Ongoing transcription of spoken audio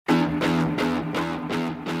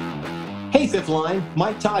Hey, Fifth Line,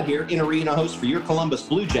 Mike Todd here, in-arena host for your Columbus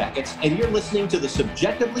Blue Jackets, and you're listening to the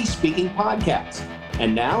Subjectively Speaking podcast.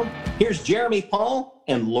 And now, here's Jeremy Paul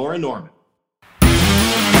and Laura Norman.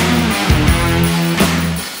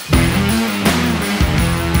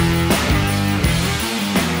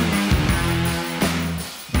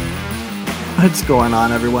 What's going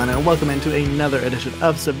on, everyone, and welcome into another edition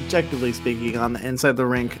of Subjectively Speaking on the Inside the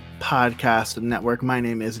Rink podcast network. My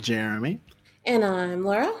name is Jeremy. And I'm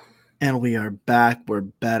Laura. And we are back. We're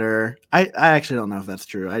better. I actually don't know if that's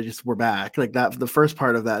true. We're back. Like that, the first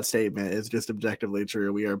part of that statement is just objectively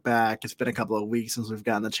true. We are back. It's been a couple of weeks since we've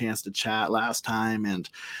gotten the chance to chat last time. And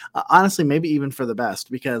honestly, maybe even for the best,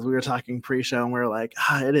 because we were talking pre-show and we were like,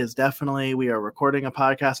 it is definitely, we are recording a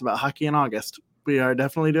podcast about hockey in August. We are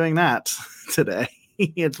definitely doing that today.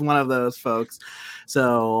 It's one of those, folks.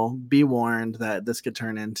 So be warned that this could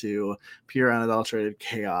turn into pure unadulterated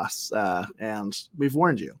chaos. And we've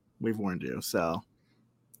warned you. So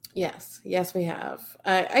yes, we have.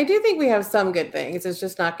 I do think we have some good things. It's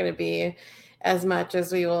just not going to be as much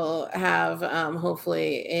as we will have,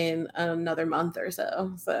 hopefully, in another month or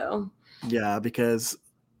so. So yeah, because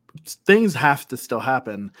things have to still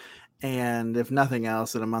happen. And if nothing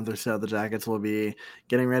else, in a month or so, the Jackets will be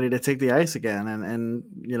getting ready to take the ice again. And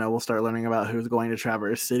you know, we'll start learning about who's going to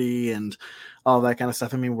Traverse City and all that kind of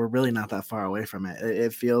stuff. I mean, we're really not that far away from it.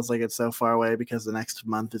 It feels like it's so far away because the next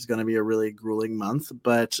month is going to be a really grueling month,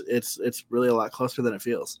 but it's really a lot closer than it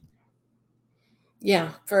feels.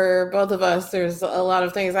 Yeah, for both of us, there's a lot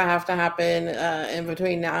of things that have to happen in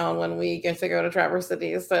between now and when we get to go to Traverse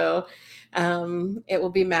City. So it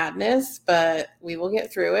will be madness, but we will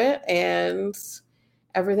get through it and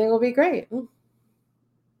everything will be great.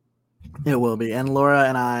 It will be. And Laura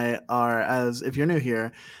and I are, as if you're new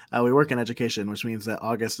here, we work in education, which means that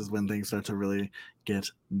August is when things start to really get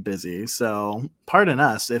busy. So pardon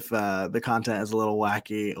us if the content is a little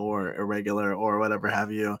wacky or irregular or whatever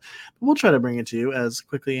have you. We'll try to bring it to you as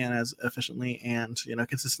quickly and as efficiently and,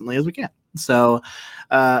 consistently as we can. So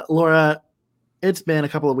Laura, it's been a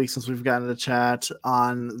couple of weeks since we've gotten to chat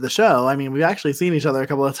on the show. I mean, we've actually seen each other a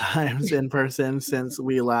couple of times in person since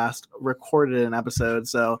we last recorded an episode.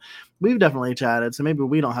 So we've definitely chatted. So maybe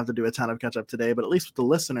we don't have to do a ton of catch up today, but at least with the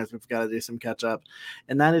listeners, we've got to do some catch up.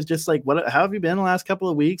 And that is just like, how have you been the last couple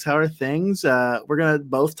of weeks? How are things? We're going to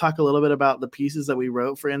both talk a little bit about the pieces that we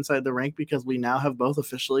wrote for Inside the Rink, because we now have both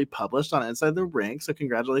officially published on Inside the Rink. So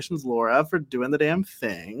congratulations, Laura, for doing the damn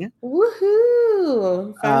thing.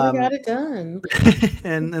 Woohoo! Finally got it done.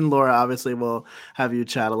 and Laura, obviously, will have you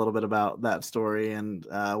chat a little bit about that story, and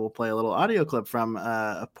we'll play a little audio clip from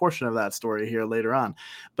a portion of that story here later on.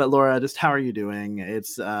 But Laura, just how are you doing?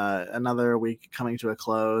 It's another week coming to a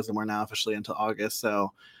close, and we're now officially into August.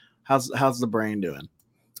 So how's the brain doing?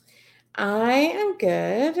 I am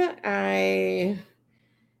good.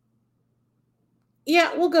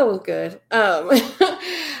 We'll go with good.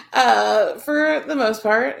 For the most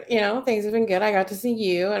part, things have been good. I got to see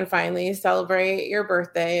you and finally celebrate your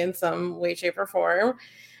birthday in some way, shape, or form,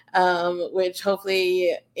 which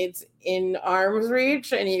hopefully it's in arm's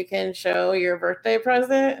reach and you can show your birthday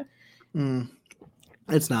present.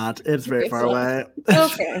 It's not. It's very far away.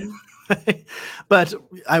 Okay. But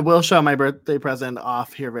I will show my birthday present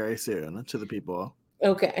off here very soon to the people.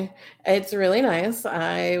 Okay. It's really nice.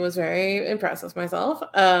 I was very impressed with myself.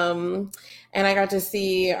 And I got to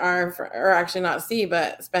see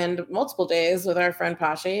spend multiple days with our friend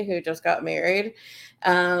Pashi, who just got married.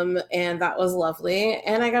 And that was lovely.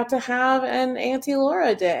 And I got to have an Auntie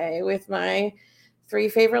Laura day with my 3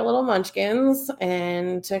 favorite little munchkins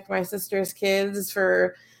and took my sister's kids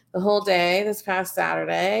for the whole day this past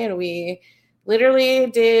Saturday. And we literally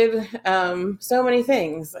did so many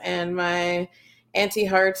things. And my Auntie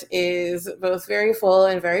heart is both very full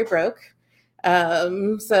and very broke.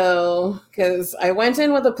 So because I went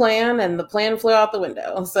in with a plan and the plan flew out the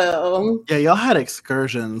window. So yeah, y'all had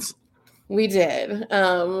excursions. We did.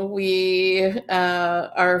 Our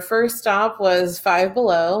first stop was Five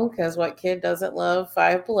Below, because what kid doesn't love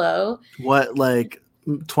Five Below? What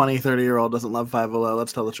 20-30-year-old doesn't love Five Below?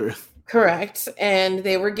 Let's tell the truth. Correct. And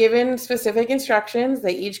they were given specific instructions.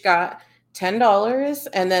 They each got $10,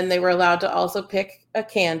 and then they were allowed to also pick a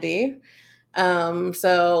candy.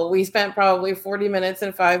 So we spent probably 40 minutes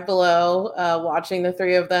in Five Below watching the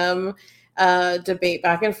 3 of them debate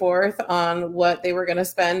back and forth on what they were going to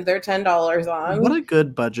spend their $10 on. What a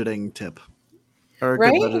good budgeting tip, or a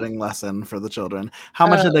good budgeting lesson for the children. How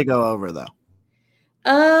much did they go over, though?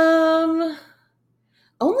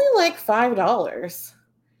 Only like $5.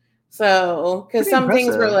 So, because Pretty some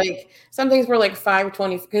things were impressive. like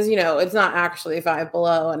 $5.20, because it's not actually Five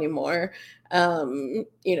Below anymore.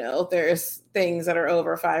 There's things that are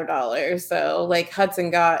over $5. So, like Hudson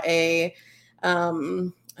got a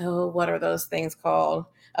what are those things called?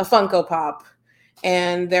 A Funko Pop,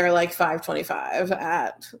 and they're like $5.25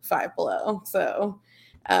 at Five Below. So,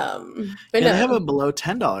 but Yeah, they have no, a below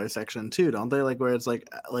 $10 section too, don't they? Like where it's like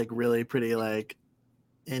really pretty like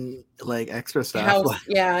in like extra stuff.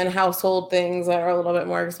 and household things that are a little bit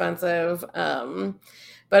more expensive.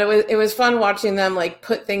 But it was fun watching them like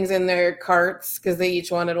put things in their carts, because they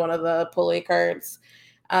each wanted one of the pulley carts.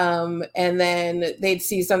 And then they'd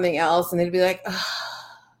see something else and they'd be like, oh,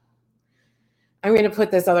 I'm going to put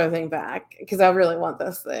this other thing back because I really want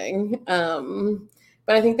this thing.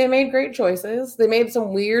 But I think they made great choices. They made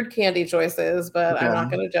some weird candy choices, but I'm not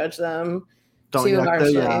Okay. going to judge them Don't too yuck the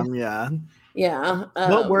harshly. yum, yeah. Yeah.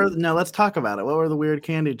 No, let's talk about it. What were the weird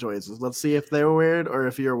candy choices? Let's see if they were weird or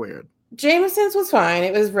if you're weird. Jameson's was fine.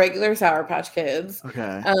 It was regular Sour Patch Kids.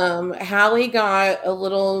 Okay. Hallie got a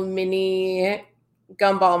little mini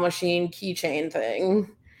gumball machine keychain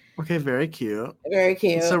thing. Okay, very cute. Very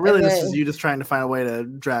cute. So really, this is you just trying to find a way to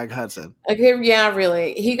drag Hudson. Okay, yeah,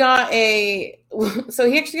 really. He actually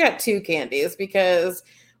got two candies, because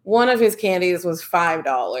one of his candies was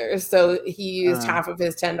 $5. So he used half of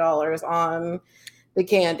his $10 on the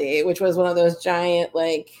candy, which was one of those giant,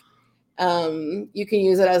 like, you can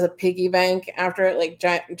use it as a piggy bank after it, like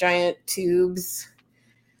giant tubes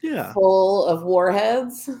full of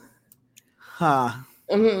warheads. Huh.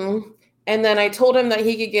 Mm-hmm. And then I told him that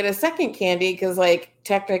he could get a second candy, because, like,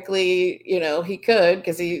 technically, he could,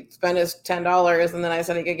 because he spent his $10, and then I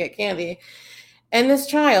said he could get candy. And this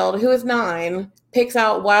child, who is 9, picks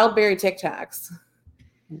out wild berry Tic Tacs.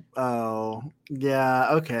 Oh, yeah,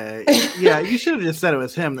 okay. Yeah, you should have just said it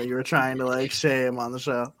was him that you were trying to, like, shame on the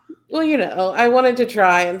show. Well, I wanted to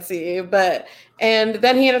try and see, and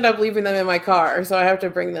then he ended up leaving them in my car, so I have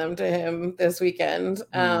to bring them to him this weekend.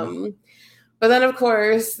 But then, of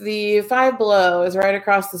course, the Five Below is right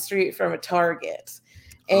across the street from a Target.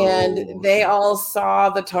 And they all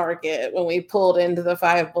saw the Target when we pulled into the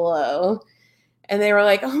Five Below. And they were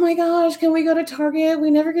like, oh my gosh, can we go to Target?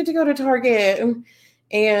 We never get to go to Target.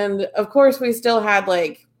 And, of course, we still had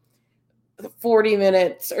like 40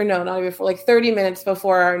 minutes, or no, not even like 30 minutes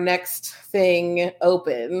before our next thing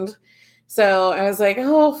opened. So I was like,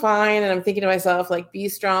 oh, fine. And I'm thinking to myself, like, be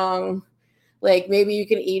strong. Like, maybe you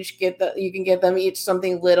can get them each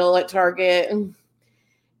something little at Target.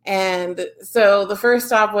 And so the first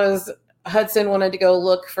stop was Hudson wanted to go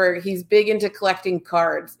look he's big into collecting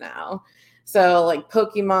cards now. So like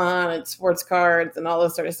Pokemon and sports cards and all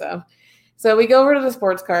this sort of stuff. So we go over to the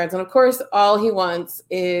sports cards, and of course, all he wants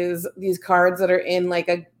is these cards that are in like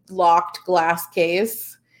a locked glass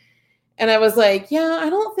case. And I was like, yeah,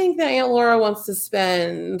 I don't think that Aunt Laura wants to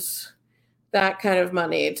spend that kind of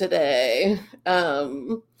money today.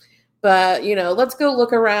 But, let's go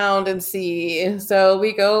look around and see. So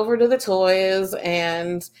we go over to the toys,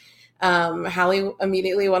 and Hallie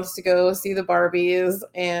immediately wants to go see the Barbies,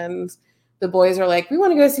 and the boys are like, we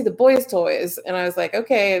want to go see the boys' toys. And I was like,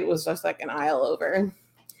 okay, it was just like an aisle over.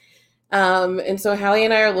 And so Hallie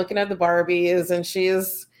and I are looking at the Barbies, and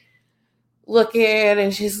she's looking,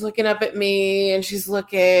 and she's looking up at me, and she's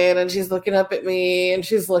looking, and she's looking up at me, and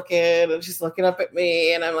she's looking, and she's looking up at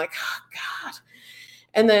me. And I'm like, oh, God.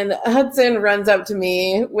 And then Hudson runs up to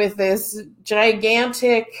me with this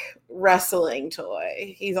gigantic wrestling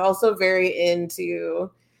toy. He's also very into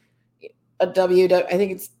I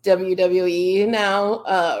think it's WWE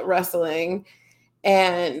now, wrestling.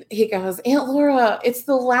 And he goes, Aunt Laura, it's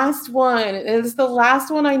the last one. And it's the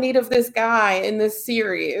last one I need of this guy in this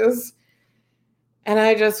series. And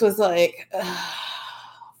I just was like,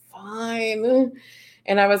 fine.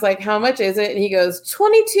 And I was like, how much is it? And he goes,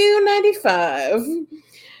 $22.95.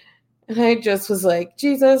 And I just was like,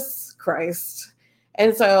 Jesus Christ.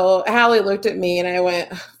 And so Hallie looked at me, and I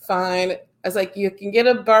went, fine. I was like, you can get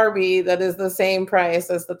a Barbie that is the same price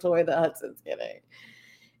as the toy that Hudson's getting.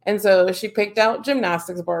 And so she picked out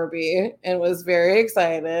Gymnastics Barbie and was very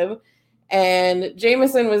excited. And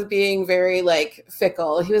Jameson was being very, like,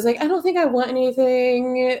 fickle. He was like, I don't think I want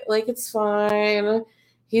anything. Like, it's fine.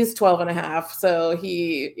 He's 12 and a half, so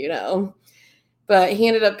he, but he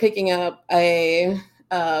ended up picking up a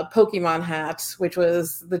Pokemon hat, which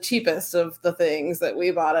was the cheapest of the things that we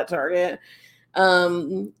bought at Target.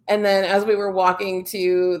 And then as we were walking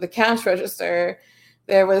to the cash register,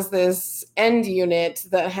 there was this end unit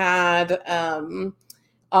that had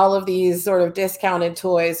all of these sort of discounted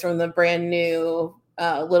toys from the brand new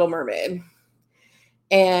Little Mermaid.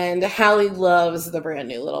 And Hallie loves the brand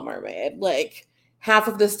new Little Mermaid. Like half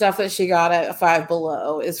of the stuff that she got at Five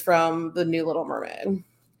Below is from the new Little Mermaid.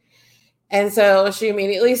 And so she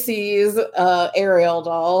immediately sees Ariel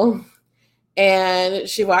doll and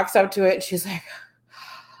she walks up to it and she's like,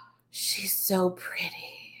 she's so pretty.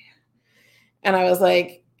 And I was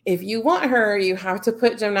like, if you want her, you have to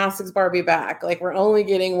put Gymnastics Barbie back. Like, we're only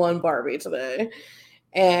getting one Barbie today.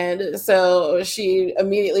 And so she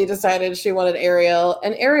immediately decided she wanted Ariel,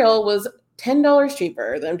 and Ariel was $10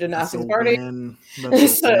 cheaper than Gymnastics Barbie.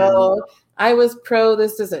 So I was pro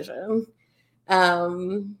this decision.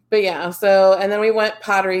 But yeah, so, and then we went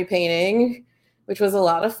pottery painting, which was a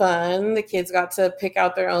lot of fun. The kids got to pick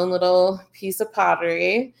out their own little piece of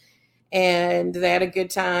pottery, and they had a good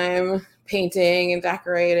time painting and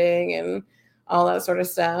decorating and all that sort of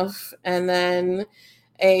stuff. And then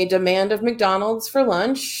a demand of McDonald's for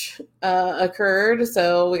lunch occurred.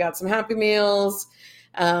 So we got some Happy Meals,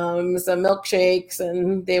 some milkshakes,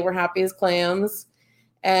 and they were happy as clams.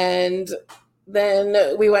 And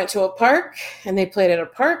then we went to a park, and they played at a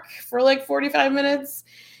park for like 45 minutes.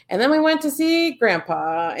 And then we went to see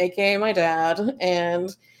Grandpa, aka my dad,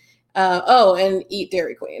 and and eat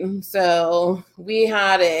Dairy Queen. So we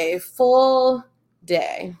had a full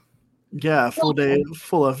day. Yeah, full day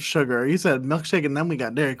full of sugar. You said milkshake, and then we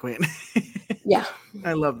got Dairy Queen. Yeah.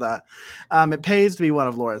 I love that. It pays to be one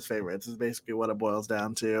of Laura's favorites is basically what it boils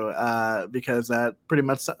down to, because that pretty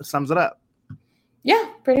much sums it up. Yeah,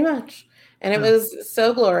 pretty much. And it was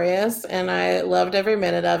so glorious, and I loved every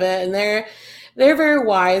minute of it. And they're very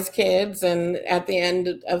wise kids. And at the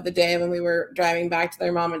end of the day, when we were driving back to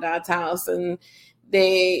their mom and dad's house, and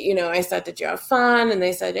they, I said, did you have fun? And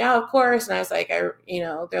they said, yeah, of course. And I was like,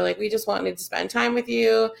 they're like, we just wanted to spend time with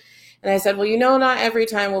you. And I said, well, not every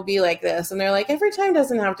time will be like this. And they're like, every time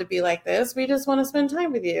doesn't have to be like this. We just want to spend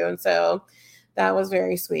time with you. And so that was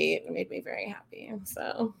very sweet. It made me very happy.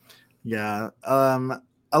 So yeah,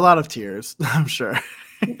 a lot of tears, I'm sure.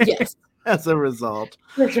 Yes. As a result.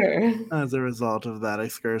 For sure. As a result of that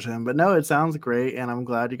excursion. But no, it sounds great, and I'm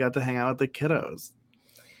glad you got to hang out with the kiddos.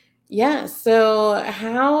 Yeah. So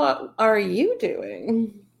how are you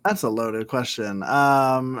doing? That's a loaded question.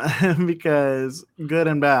 Because good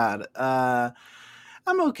and bad. I'm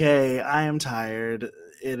okay. I am tired.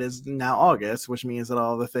 It is now August, which means that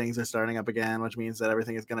all the things are starting up again, which means that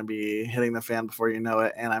everything is going to be hitting the fan before you know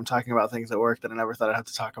it. And I'm talking about things at work that I never thought I'd have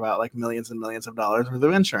to talk about, like millions and millions of dollars worth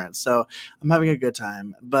of insurance. So I'm having a good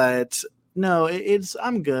time. But no,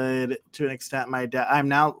 I'm good to an extent. I'm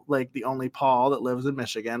now like the only Paul that lives in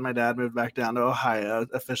Michigan. My dad moved back down to Ohio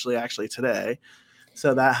officially actually today.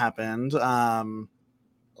 So that happened.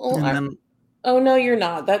 Oh, no, you're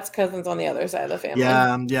not. That's cousins on the other side of the family.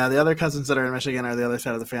 Yeah. The other cousins that are in Michigan are the other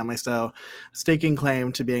side of the family. So staking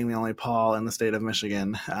claim to being the only Paul in the state of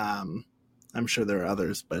Michigan. I'm sure there are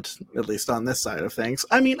others, but at least on this side of things.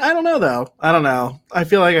 I mean, I don't know, though. I don't know. I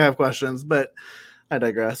feel like I have questions, but I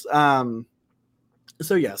digress. So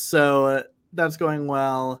that's going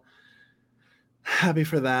well. Happy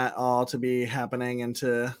for that all to be happening and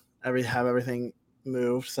to have everything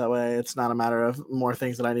moved, so that way it's not a matter of more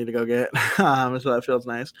things that I need to go get. So that feels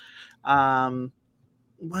nice.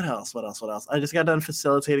 What else? I just got done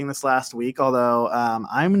facilitating this last week, although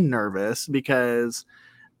I'm nervous because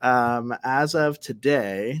as of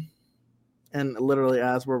today, and literally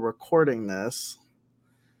as we're recording this,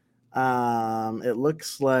 it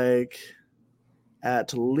looks like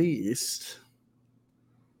at least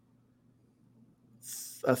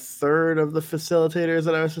a third of the facilitators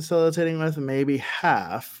that I was facilitating with, maybe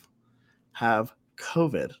half, have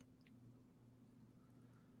COVID.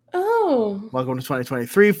 Oh. Welcome to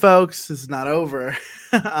 2023, folks. This is not over.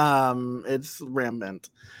 It's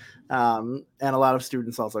rampant. And a lot of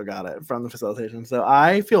students also got it from the facilitation. So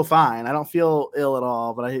I feel fine. I don't feel ill at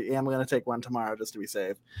all, but I am going to take one tomorrow just to be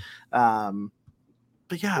safe.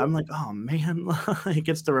 But yeah, I'm like, oh man, it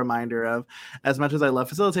gets the reminder of, as much as I love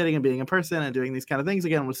facilitating and being in person and doing these kind of things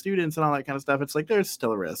again with students and all that kind of stuff, it's like there's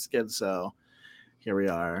still a risk. And so here we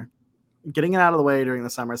are, getting it out of the way during the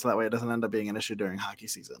summer so that way it doesn't end up being an issue during hockey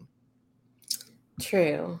season.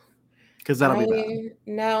 True. Because that'll be bad.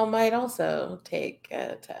 Now might also take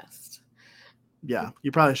a test. Yeah,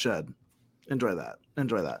 you probably should. Enjoy that.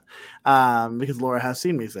 Because Laura has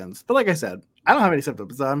seen me since. But like I said, I don't have any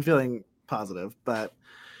symptoms, so I'm feeling positive. But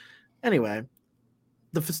anyway,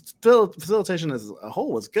 the facilitation as a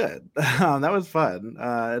whole was good. That was fun.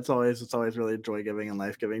 It's always really joy-giving and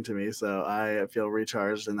life-giving to me, so I feel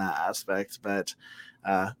recharged in that aspect, but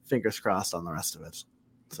fingers crossed on the rest of it.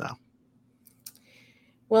 So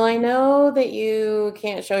Well, I know that you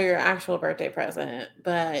can't show your actual birthday present,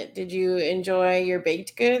 but did you enjoy your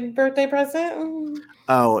baked good birthday present?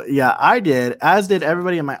 Oh, yeah, I did, as did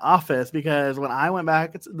everybody in my office, because when I went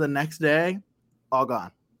back the next day, all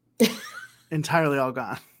gone. Entirely all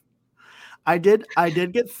gone. I did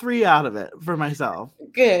get 3 out of it for myself.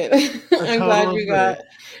 Good. A I'm glad total of you 3.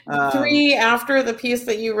 got 3 after the piece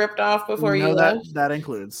that you ripped off before you No, left. that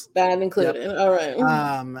includes. That Yep. included. All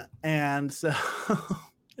right. And so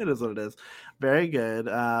it is what it is. Very good.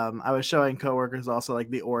 I was showing coworkers also like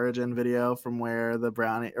the origin video from where the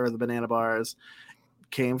brownie or the banana bars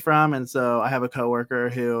came from, and so I have a coworker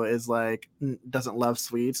who is like doesn't love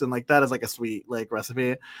sweets, and like that is like a sweet like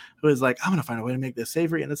recipe, who is like, I'm gonna find a way to make this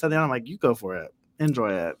savory and this and that. I'm like, you go for it,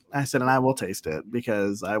 enjoy it. I said, and I will taste it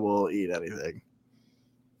because I will eat anything.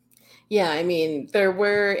 Yeah, I mean, there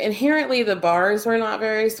were inherently the bars were not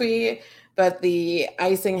very sweet, but the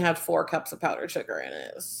icing had 4 cups of powdered sugar in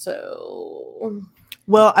it. So,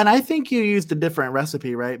 well, and I think you used a different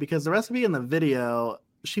recipe, right? Because the recipe in the video,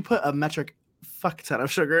 she put a metric fuck ton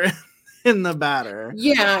of sugar in the batter.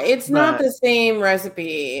 yeah, it's not But the same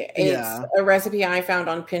recipe. It's yeah, a recipe I found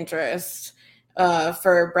on Pinterest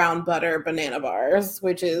for brown butter banana bars,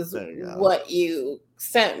 which is there you go. what you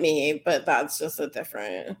sent me, but that's just a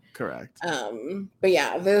different. Correct. But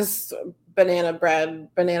yeah, this banana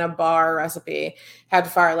bar recipe had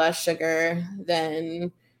far less sugar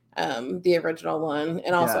than the original one,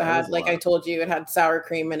 and also Yeah, it was had, a like I lot. told you, it had sour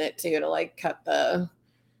cream in it too to like cut the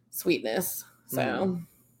sweetness. So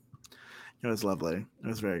It was lovely. It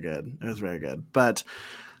was very good. It was very good. But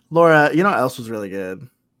Laura, you know what else was really good?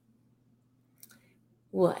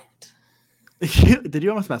 what? Did you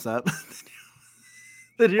almost mess up?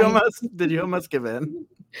 Did you almost give in?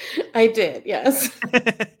 I did, yes.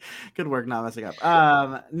 Good work not messing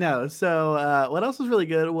up. No, so what else was really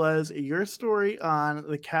good was your story on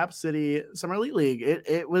the Cap City Summer Elite League.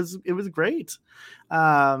 It was great.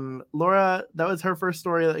 Laura, that was her first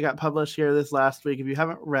story that got published here this last week. If you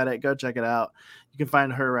haven't read it, go check it out. You can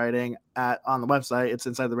find her writing on the website. It's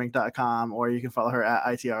insidetherink.com, or you can follow her at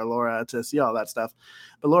ITR Laura to see all that stuff.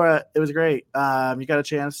 But Laura, it was great. You got a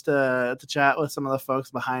chance to chat with some of the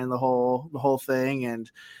folks behind the whole thing, and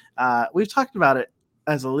we've talked about it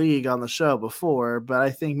as a league on the show before, but I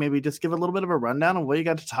think maybe just give a little bit of a rundown of what you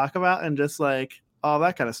got to talk about and just like all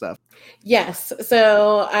that kind of stuff. Yes.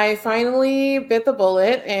 So I finally bit the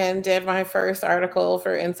bullet and did my first article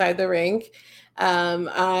for Inside the Rink.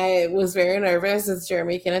 I was very nervous, as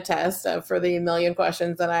Jeremy can attest, for the million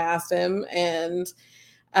questions that I asked him. And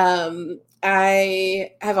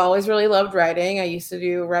I have always really loved writing. I used to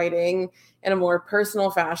do writing in a more personal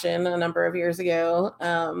fashion a number of years ago.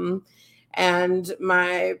 And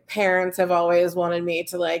my parents have always wanted me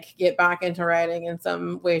to like get back into writing in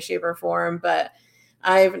some way, shape, or form. But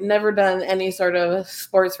I've never done any sort of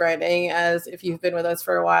sports writing, as if you've been with us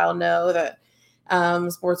for a while, know that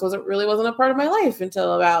sports wasn't a part of my life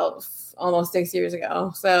until about almost 6 years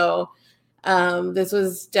ago. So this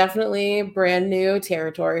was definitely brand new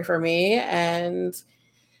territory for me, and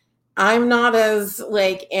I'm not as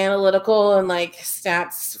like analytical and like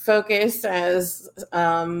stats focused as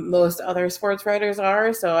most other sports writers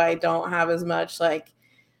are. So I don't have as much like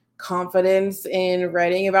confidence in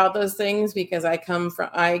writing about those things because I come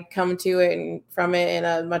to it and from it in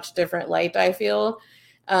a much different light, I feel.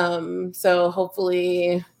 So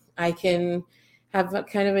hopefully I can have a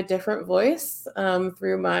kind of a different voice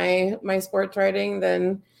through my sports writing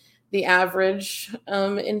than the average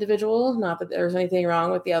individual. Not that there's anything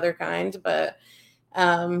wrong with the other kind, but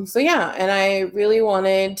so yeah, and I really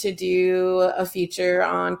wanted to do a feature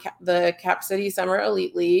on the Cap City Summer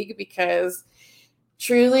Elite League because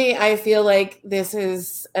truly I feel like this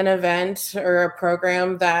is an event or a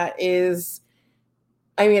program that is,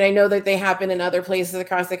 I mean, I know that they happen in other places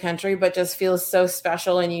across the country, but just feels so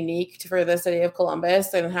special and unique for the city of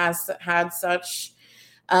Columbus and has had such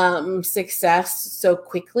success so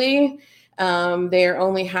quickly. They're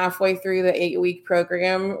only halfway through the 8-week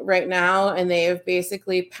program right now, and they have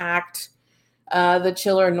basically packed the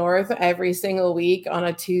Chiller North every single week on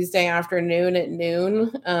a Tuesday afternoon at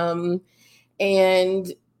noon.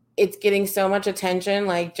 And it's getting so much attention,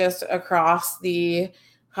 like just across the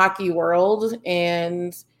hockey world.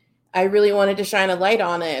 And I really wanted to shine a light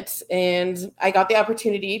on it. And I got the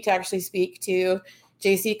opportunity to actually speak to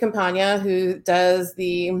JC Campagna, who does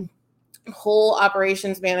the whole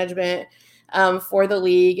operations management for the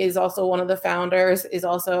league, is also one of the founders, is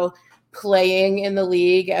also playing in the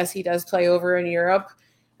league as he does play over in Europe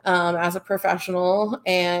as a professional.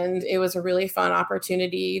 And it was a really fun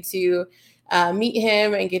opportunity to meet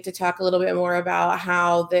him and get to talk a little bit more about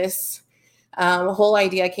how this The whole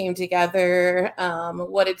idea came together,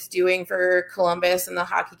 what it's doing for Columbus and the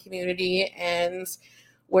hockey community and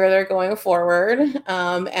where they're going forward.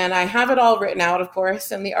 And I have it all written out, of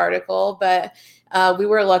course, in the article, but we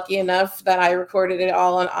were lucky enough that I recorded it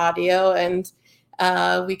all on audio, and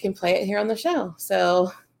we can play it here on the show.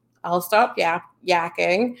 So I'll stop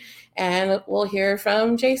yakking and we'll hear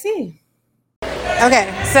from JC.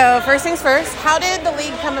 Okay, so first things first, how did the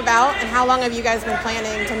league come about and how long have you guys been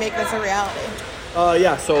planning to make this a reality?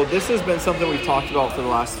 Yeah, so this has been something we've talked about for the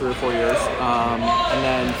last 3 or 4 years. And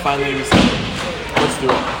then finally we said, let's do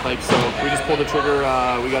it. So we just pulled the trigger.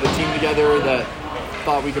 We got a team together that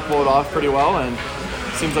thought we could pull it off pretty well, and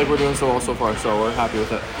it seems like we're doing so well so far, so we're happy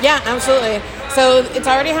with it. Yeah, absolutely. So it's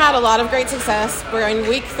already had a lot of great success. We're in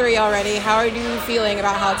week 3 already. How are you feeling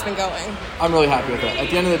about how it's been going? I'm really happy with it. At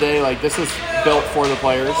the end of the day, this is built for the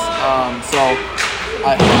players. So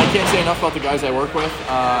I can't say enough about the guys I work with.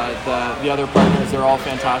 The other partners, they're all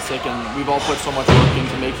fantastic, and we've all put so much work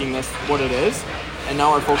into making this what it is. And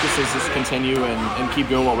now our focus is just continue and keep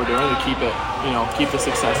doing what we're doing to keep it, keep the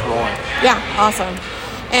success rolling. Yeah, awesome.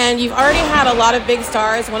 And you've already had a lot of big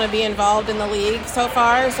stars want to be involved in the league so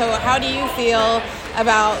far. So how do you feel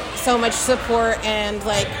about so much support and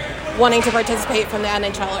wanting to participate from the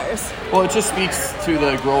NHLers? Well, it just speaks to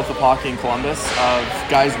the growth of hockey in Columbus, of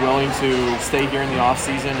guys willing to stay here in the off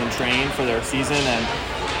season and train for their season, and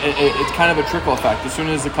it's kind of a trickle effect. As soon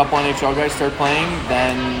as a couple NHL guys start playing,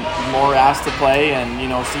 then more are asked to play, and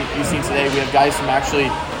you've seen today we have guys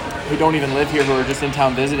who don't even live here, who are just in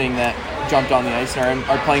town visiting, that jumped on the ice and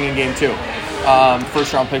are playing in game 2.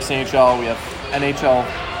 First round picks in NHL. We have NHL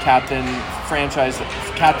captains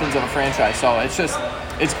of a franchise. So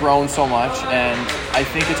it's grown so much, and I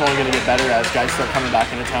think it's only going to get better as guys start coming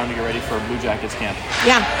back into town to get ready for Blue Jackets camp.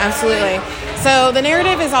 Yeah, absolutely. So the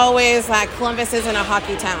narrative is always that Columbus isn't a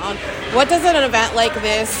hockey town. What does an event like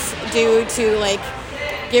this do to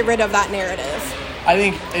get rid of that narrative? I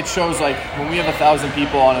think it shows when we have 1,000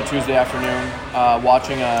 people on a Tuesday afternoon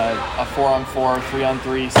watching a 4-on-4,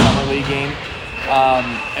 3-on-3 summer league game,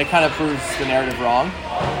 it kind of proves the narrative wrong.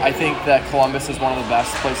 I think that Columbus is one of the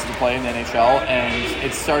best places to play in the NHL, and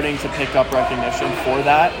it's starting to pick up recognition for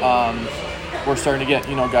that. We're starting to get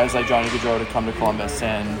guys like Johnny Gaudreau to come to Columbus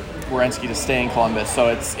and Werenski to stay in Columbus. So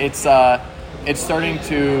it's starting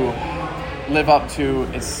to live up to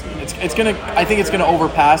I think it's gonna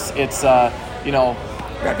overpass its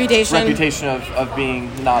reputation of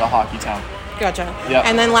being not a hockey town. Gotcha. Yeah.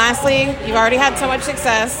 And then lastly, you've already had so much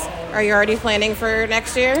success. Are you already planning for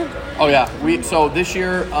next year? Oh yeah. So this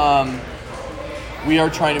year we are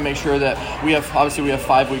trying to make sure that we have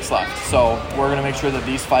 5 weeks left. So we're going to make sure that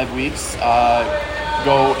these 5 weeks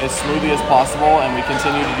go as smoothly as possible, and we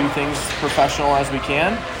continue to do things professional as we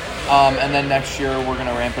can. And then next year we're going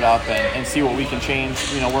to ramp it up and see what we can change.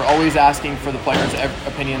 We're always asking for the players'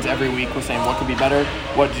 opinions every week. We're saying what could be better,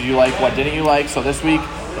 what did you like, what didn't you like. So this week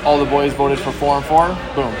all the boys voted for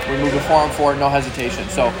 4-on-4. Boom, we moved to 4-on-4, no hesitation.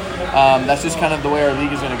 So that's just kind of the way our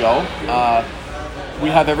league is going to go. We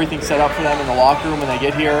have everything set up for them in the locker room when they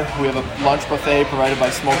get here. We have a lunch buffet provided by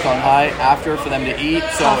Smoked on High after for them to eat.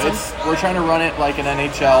 So awesome. We're trying to run it like an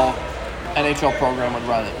NHL program would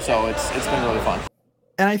run it. So it's been really fun.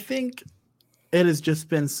 And I think it has just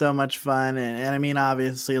been so much fun. And I mean,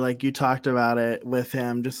 obviously, you talked about it with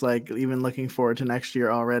him, just even looking forward to next year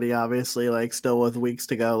already, obviously, still with weeks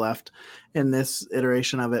to go left in this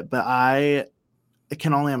iteration of it. But I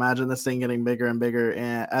can only imagine this thing getting bigger and bigger,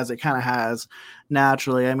 as it kind of has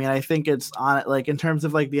naturally. I mean, I think it's on it, in terms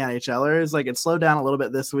of the NHLers, it slowed down a little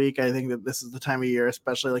bit this week. I think that this is the time of year,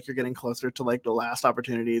 especially you're getting closer to the last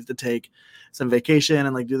opportunities to take some vacation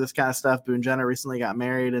and do this kind of stuff. Boone Jenner recently got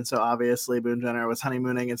married, and so obviously Boone Jenner was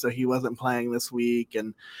honeymooning, and so he wasn't playing this week.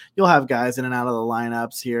 And you'll have guys in and out of the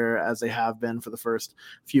lineups here, as they have been for the first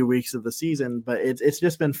few weeks of the season. But it's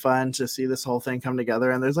just been fun to see this whole thing come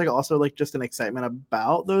together, and there's also just an excitement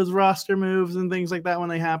about those roster moves and things like that when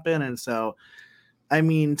they happen. And so I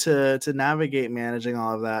mean, to navigate managing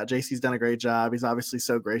all of that, JC's done a great job. He's obviously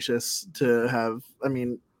so gracious to have. I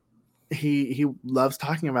mean, he loves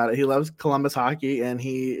talking about it. He loves Columbus hockey, and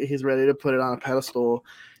he's ready to put it on a pedestal.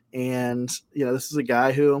 And this is a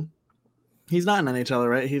guy who, he's not an NHLer,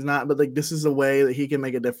 right? He's not, but this is a way that he can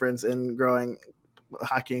make a difference in growing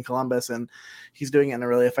hockey in Columbus, and he's doing it in a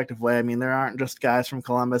really effective way. I mean, there aren't just guys from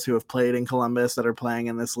Columbus who have played in Columbus that are playing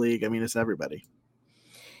in this league. I mean, it's everybody.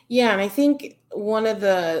 Yeah, and I think one of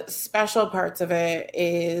the special parts of it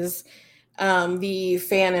is the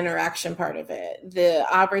fan interaction part of it, the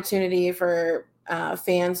opportunity for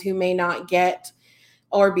fans who may not get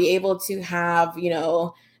or be able to have,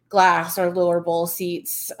 glass or lower bowl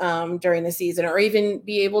seats during the season, or even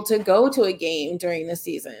be able to go to a game during the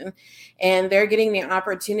season. And they're getting the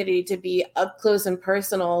opportunity to be up close and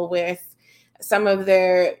personal with some of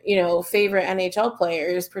their, favorite NHL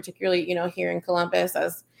players, particularly, here in Columbus,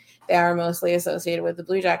 as they are mostly associated with the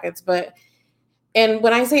Blue Jackets. And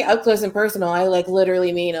when I say up close and personal, I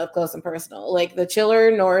literally mean up close and personal. Like the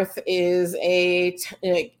Chiller North is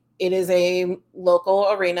it is a local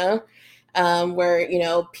arena where,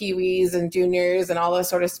 peewees and juniors and all those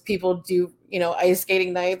sort of people do, ice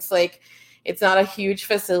skating nights. Like it's not a huge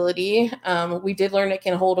facility. We did learn it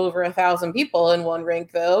can hold over 1,000 people in one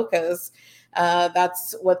rink though, because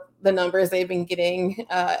that's what the numbers they've been getting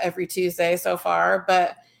every Tuesday so far.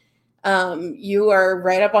 But you are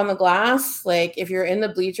right up on the glass. Like if you're in the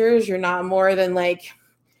bleachers, you're not more than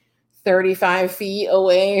 35 feet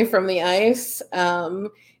away from the ice.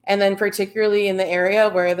 And then particularly in the area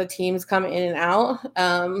where the teams come in and out,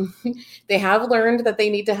 they have learned that they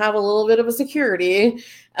need to have a little bit of a security.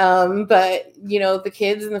 But, the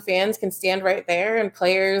kids and the fans can stand right there, and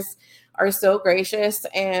players are so gracious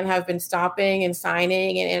and have been stopping and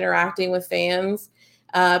signing and interacting with fans.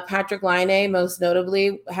 Patrick Laine, most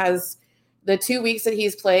notably, has the 2 weeks that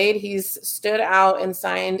he's played, he's stood out and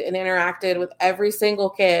signed and interacted with every single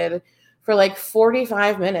kid for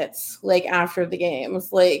 45 minutes, after the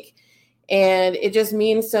games. And it just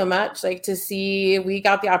means so much, to see. We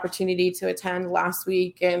got the opportunity to attend last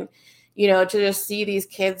week, and, to just see these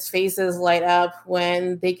kids' faces light up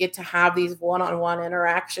when they get to have these one-on-one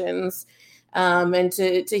interactions. And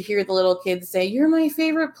to hear the little kids say, "You're my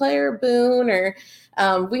favorite player, Boone," or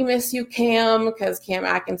 "We miss you, Cam," because Cam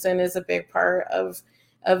Atkinson is a big part of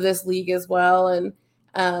this league as well. And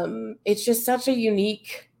it's just such a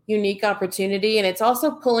unique opportunity. And it's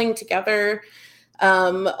also pulling together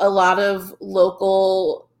a lot of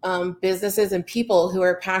local businesses and people who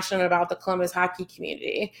are passionate about the Columbus hockey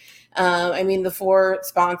community. The 4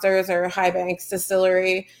 sponsors are High Banks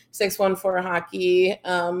Distillery, 614 Hockey,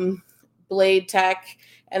 Blade Tech,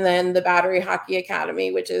 and then the Battery Hockey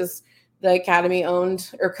Academy, which is the academy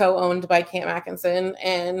owned or co-owned by Cam Atkinson.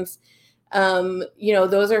 And,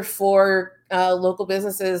 those are 4 local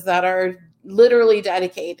businesses that are literally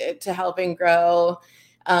dedicated to helping grow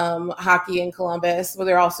hockey in Columbus. Where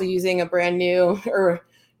they're also using a brand new or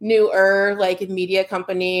newer media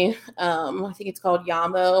company. I think it's called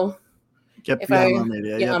Yamo. Yep, Yamo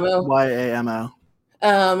Media. Yamo.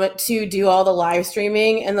 YAMO. To do all the live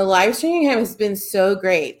streaming. And the live streaming has been so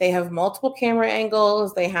great. They have multiple camera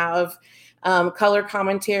angles. They have color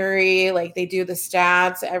commentary. They do the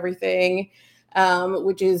stats, everything,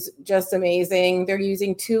 which is just amazing. They're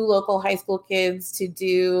using 2 local high school kids to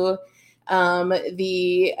do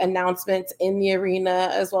the announcements in the arena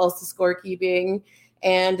as well as the scorekeeping.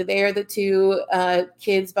 And they are the 2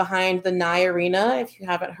 kids behind the Nye Arena. If you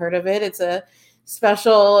haven't heard of it, it's a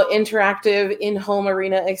special interactive in-home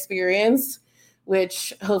arena experience,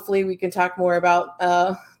 which hopefully we can talk more about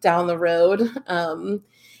down the road. And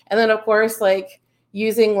then, of course,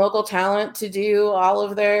 using local talent to do all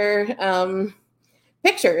of their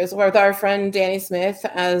pictures with our friend Danny Smith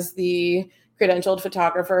as the credentialed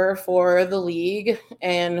photographer for the league,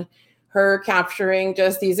 and her capturing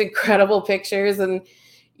just these incredible pictures. And,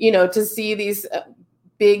 to see these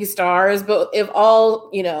big stars, but if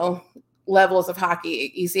all, levels of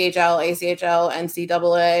hockey, ECHL, ACHL,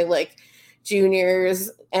 NCAA,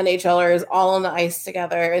 juniors, NHLers, all on the ice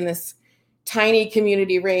together in this tiny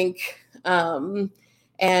community rink. And,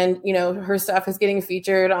 her stuff is getting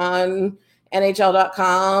featured on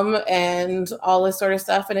NHL.com and all this sort of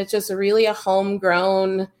stuff. And it's just really a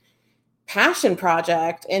homegrown passion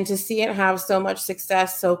project. And to see it have so much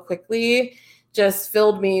success so quickly just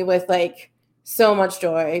filled me with so much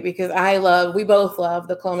joy, because we both love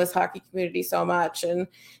the Columbus hockey community so much. And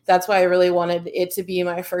that's why I really wanted it to be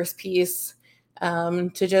my first piece,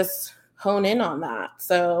 to just hone in on that.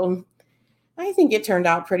 So I think it turned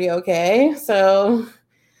out pretty okay. So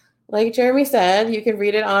like Jeremy said, you can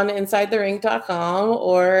read it on InsideTheRink.com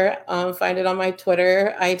or find it on my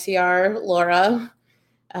Twitter, ITR Laura.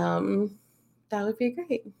 That would be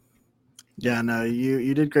great. Yeah, no,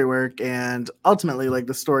 you did great work, and ultimately,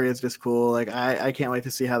 the story is just cool. I can't wait to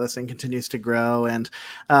see how this thing continues to grow. And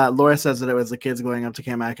Laura says that it was the kids going up to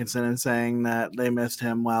Cam Atkinson and saying that they missed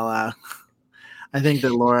him. Well, I think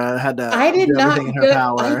that Laura had to do everything in her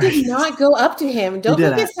power. I did not go up to him. Don't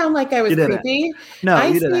make it sound like I was creepy. No, I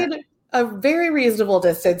you didn't. stayed a very reasonable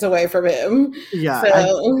distance away from him. Yeah,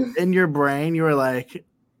 so, in your brain, you were like,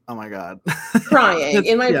 "Oh my god," crying.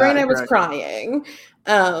 In my brain, I was crying.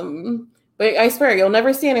 But I swear, you'll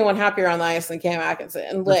never see anyone happier on the ice than Cam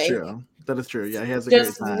Atkinson. That's true. That is true. Yeah, he has a great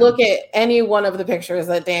Just time. look at any one of the pictures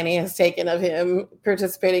that Danny has taken of him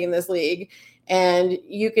participating in this league, and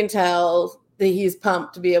you can tell that he's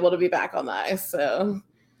pumped to be able to be back on the ice. So,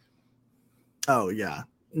 oh yeah,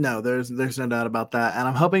 no, there's no doubt about that. And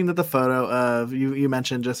I'm hoping that the photo of you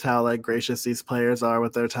mentioned just how like gracious these players are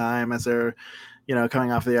with their time as they're,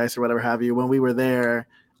 coming off the ice or whatever have you. When we were there,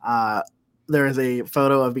 there is a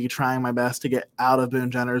photo of me trying my best to get out of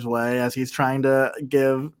Boone Jenner's way as he's trying to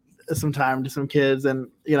give some time to some kids, and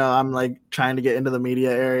I'm like trying to get into the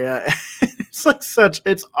media area.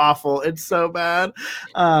 It's awful. It's so bad.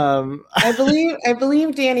 I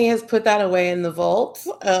believe Danny has put that away in the vault.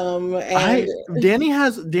 And Danny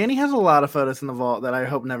has a lot of photos in the vault that I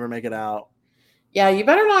hope never make it out. Yeah, you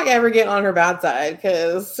better not ever get on her bad side,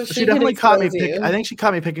 because she definitely caught me. I think she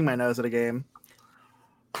caught me picking my nose at a game.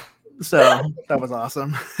 So that was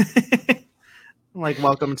awesome. Like,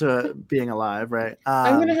 welcome to being alive, right?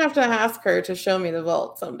 I'm gonna have to ask her to show me the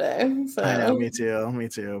vault someday. So. I know, me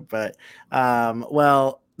too. But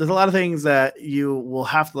well, there's a lot of things that you will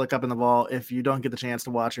have to look up in the vault if you don't get the chance to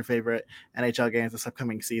watch your favorite NHL games this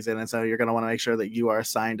upcoming season. And so you're going to want to make sure that you are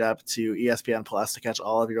signed up to ESPN Plus to catch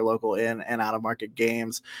all of your local in and out of market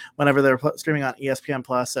games whenever they're streaming on ESPN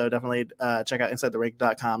Plus. So definitely check out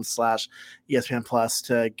InsideTheRink.com/ESPN Plus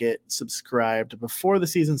to get subscribed before the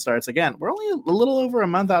season starts. Again, we're only a little over a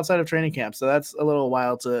month outside of training camp, so that's a little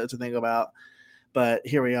wild to think about. But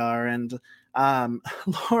here we are. And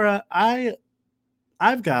Laura,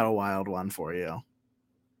 I've got a wild one for you.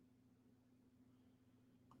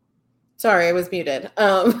 Sorry, I was muted.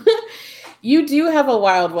 You do have a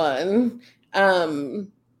wild one.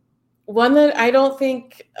 One that I don't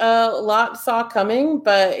think a lot saw coming,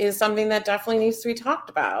 but is something that definitely needs to be talked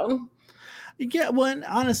about. Yeah, well,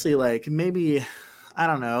 honestly, like, maybe, I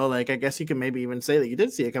don't know, like, I guess you can maybe even say that you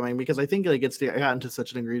did see it coming, because I think like it's gotten to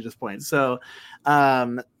such an egregious point. So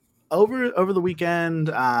over the weekend,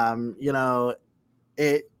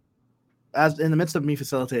 it, as in the midst of me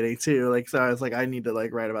facilitating too, like, so I was like, I need to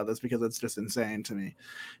like write about this because it's just insane to me.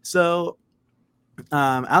 So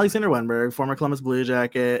Alexander Wenberg, former Columbus Blue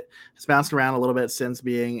Jacket, has bounced around a little bit since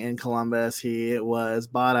being in Columbus. He was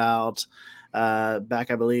bought out back,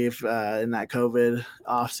 I believe, in that COVID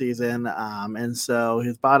off season. And so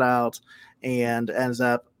he's bought out and ends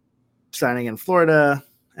up signing in Florida,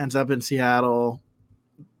 ends up in Seattle,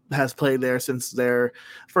 has played there since their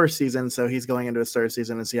first season. So he's going into his third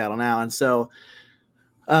season in Seattle now. And so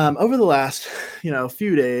over the last,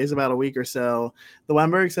 few days, about a week or so, the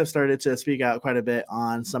Wenbergs have started to speak out quite a bit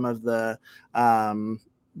on some of the,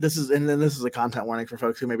 this is a content warning for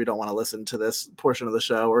folks who maybe don't want to listen to this portion of the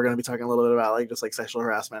show. We're going to be talking a little bit about like just like sexual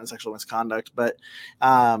harassment and sexual misconduct, but,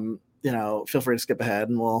 feel free to skip ahead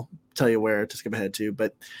and we'll tell you where to skip ahead to.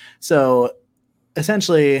 But so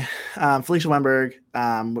essentially, Felicia Wenberg,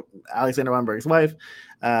 Alexander Wenberg's wife,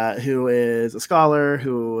 who is a scholar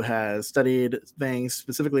who has studied things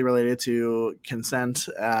specifically related to consent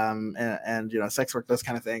and sex work, those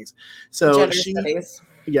kind of things. So Gender studies.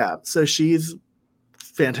 Yeah, so she's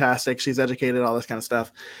fantastic. She's educated, all this kind of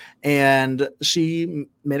stuff. And she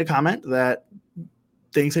made a comment that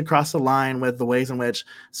things had crossed the line with the ways in which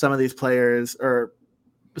some of these players, or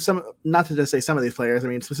some, not to just say some of these players, I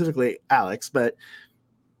mean specifically Alex, but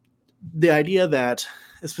the idea that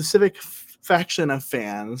a specific faction of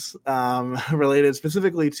fans related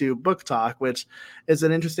specifically to BookTok, which is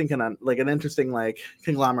an interesting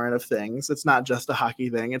conglomerate of things. It's not just a hockey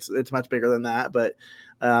thing. It's much bigger than that, but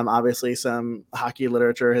obviously some hockey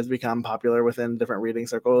literature has become popular within different reading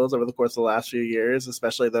circles over the course of the last few years,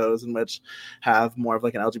 especially those in which have more of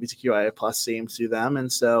like an LGBTQIA plus theme to them.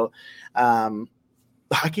 And so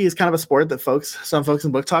hockey is kind of a sport that some folks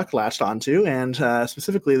in BookTok latched onto, and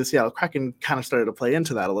specifically the Seattle Kraken kind of started to play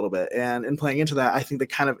into that a little bit. And in playing into that, I think they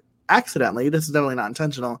kind of accidentally, this is definitely not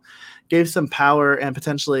intentional, gave some power and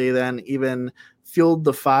potentially then even fueled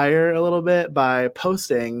the fire a little bit by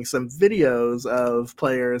posting some videos of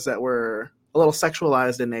players that were a little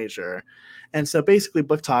sexualized in nature. And so basically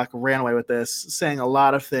BookTok ran away with this, saying a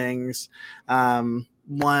lot of things.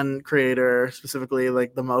 One creator specifically,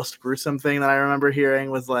 like the most gruesome thing that I remember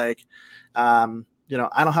hearing was like, I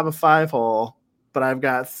don't have a 5-hole, but I've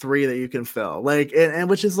got 3 that you can fill. Like, and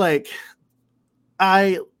which is like,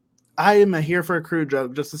 I am a here for a crude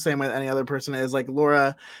joke, just the same way that any other person is. Like,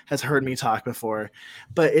 Laura has heard me talk before,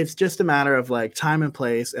 but it's just a matter of like time and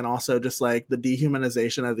place, and also just like the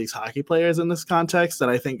dehumanization of these hockey players in this context that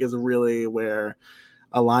I think is really where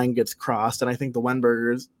a line gets crossed. And I think the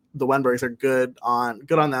Wenbergs are good on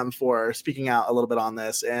them for speaking out a little bit on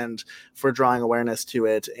this, and for drawing awareness to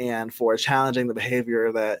it, and for challenging the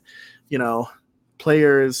behavior that,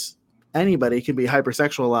 players anybody can be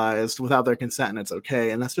hypersexualized without their consent and it's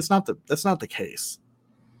okay. And that's just not the case.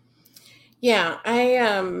 Yeah,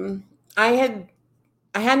 I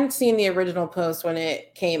hadn't seen the original post when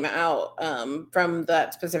it came out from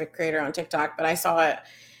that specific creator on TikTok, but I saw it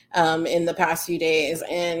in the past few days.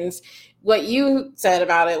 And what you said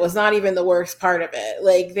about it was not even the worst part of it.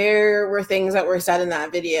 Like, there were things that were said in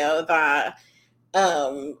that video that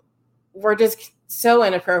were just so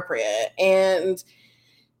inappropriate. And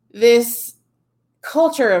this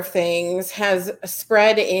culture of things has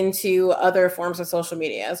spread into other forms of social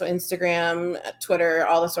media. So Instagram, Twitter,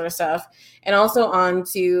 all this sort of stuff, and also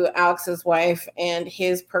onto Alex's wife and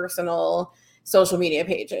his personal social media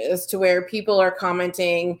pages, to where people are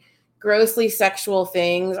commenting grossly sexual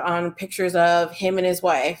things on pictures of him and his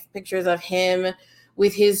wife, pictures of him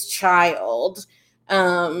with his child.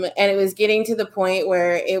 And it was getting to the point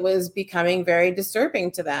where it was becoming very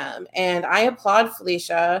disturbing to them. And I applaud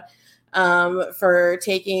Felicia for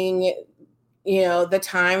taking, the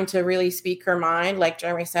time to really speak her mind. Like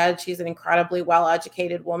Jeremy said, she's an incredibly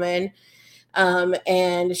well-educated woman.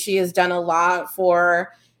 And she has done a lot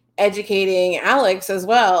for educating Alex as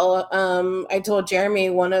well. I told Jeremy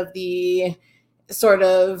one of the sort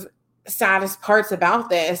of saddest parts about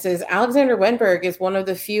this is Alexander Wenberg is one of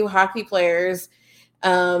the few hockey players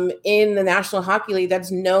in the National Hockey League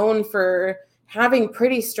that's known for having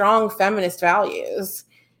pretty strong feminist values.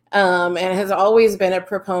 And has always been a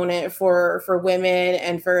proponent for women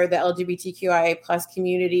and for the LGBTQIA plus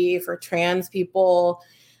community, for trans people,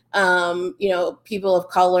 people of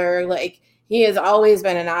color. Like, he has always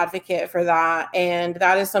been an advocate for that. And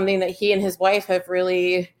that is something that he and his wife have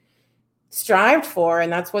really strived for.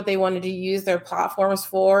 And that's what they wanted to use their platforms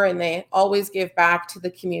for. And they always give back to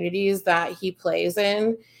the communities that he plays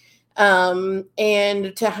in. And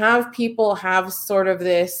to have people have sort of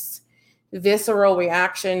this visceral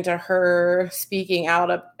reaction to her speaking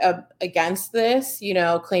out against this,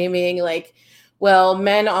 claiming like, well,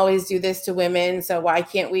 men always do this to women, so why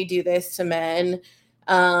can't we do this to men?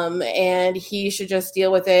 And he should just deal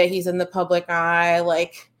with it. He's in the public eye,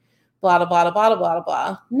 like blah, blah, blah, blah, blah,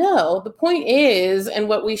 blah. No, the point is, and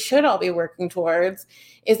what we should all be working towards,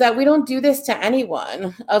 is that we don't do this to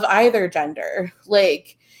anyone of either gender.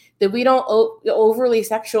 Like, that we don't overly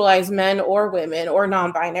sexualize men or women or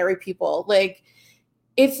non-binary people. Like,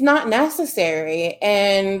 it's not necessary.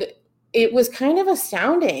 And it was kind of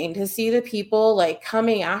astounding to see the people like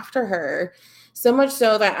coming after her, so much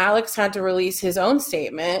so that Alex had to release his own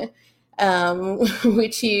statement,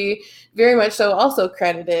 which he very much so also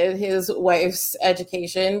credited his wife's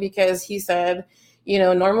education, because he said,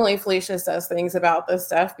 normally Felicia says things about this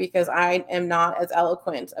stuff because I am not as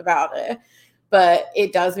eloquent about it. But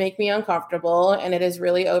it does make me uncomfortable, and it has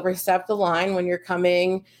really overstepped the line when you're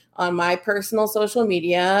coming on my personal social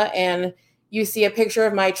media and you see a picture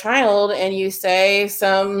of my child and you say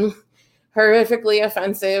some horrifically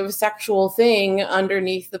offensive sexual thing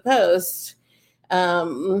underneath the post.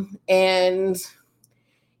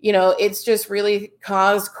 It's just really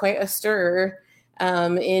caused quite a stir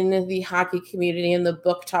in the hockey community and the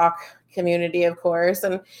BookTok community, of course.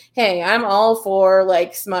 And hey, I'm all for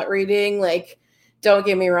like smut reading, like, don't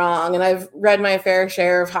get me wrong. And I've read my fair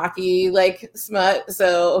share of hockey, like smut.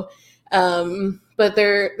 So, but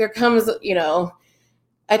there comes, a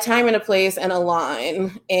time and a place and a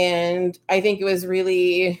line. And I think it was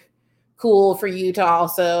really cool for you to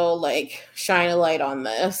also like shine a light on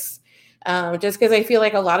this. Just because I feel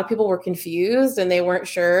like a lot of people were confused and they weren't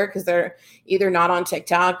sure because they're either not on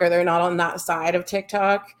TikTok or they're not on that side of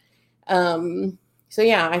TikTok. So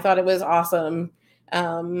yeah, I thought it was awesome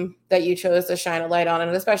that you chose to shine a light on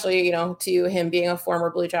it, especially, to him being a former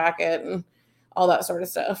Blue Jacket and all that sort of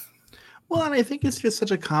stuff. Well, and I think it's just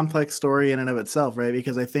such a complex story in and of itself, right?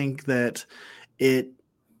 Because I think that it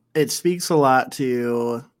speaks a lot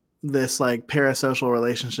to this like parasocial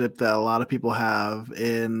relationship that a lot of people have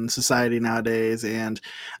in society nowadays. And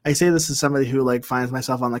I say this as somebody who like finds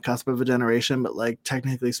myself on the cusp of a generation, but like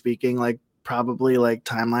technically speaking, like probably like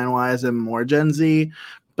timeline wise, I'm more Gen Z,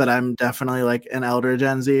 but I'm definitely like an elder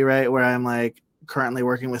Gen Z, right? Where I'm like currently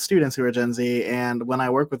working with students who are Gen Z. And when I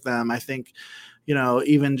work with them, I think,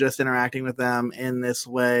 even just interacting with them in this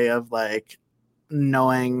way of like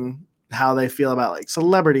knowing how they feel about like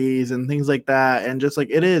celebrities and things like that. And just like,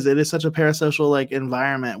 it is such a parasocial like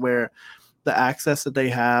environment where the access that they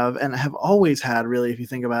have and have always had, really, if you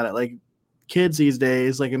think about it, like kids these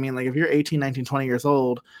days, like, I mean, like if you're 18, 19, 20 years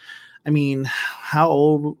old, I mean, how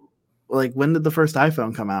old, like when did the first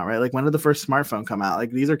iPhone come out, right? Like when did the first smartphone come out?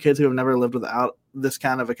 Like these are kids who have never lived without this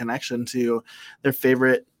kind of a connection to their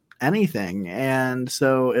favorite anything. And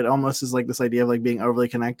so it almost is like this idea of like being overly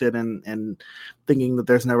connected and thinking that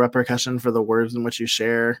there's no repercussion for the words in which you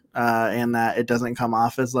share, and that it doesn't come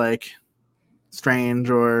off as like strange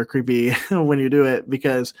or creepy when you do it,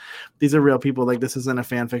 because these are real people. Like, this isn't a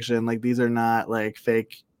fan fiction. Like, these are not like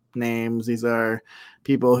fake names. These are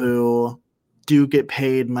people who do get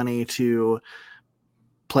paid money to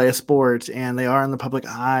play a sport, and they are in the public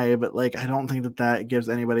eye. But like, I don't think that gives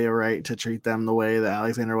anybody a right to treat them the way that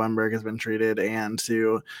Alexander Wennberg has been treated, and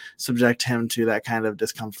to subject him to that kind of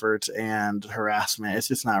discomfort and harassment. It's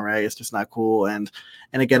just not right. It's just not cool. And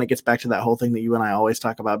again, it gets back to that whole thing that you and I always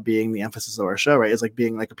talk about being the emphasis of our show, right? It's like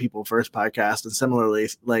being like a people first podcast, and similarly,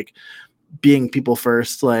 like being people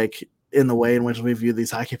first, like in the way in which we view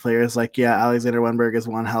these hockey players. Like, yeah, Alexander Wennberg is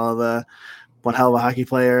one hell of a hockey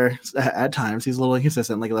player. At times he's a little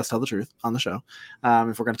inconsistent. Like, let's tell the truth on the show.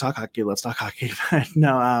 If we're going to talk hockey, let's talk hockey.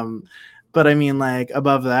 But I mean, like,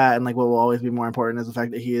 above that, and like what will always be more important is the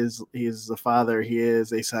fact that he is a father, he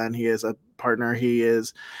is a son, he is a partner, he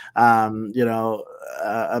is a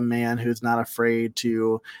man who's not afraid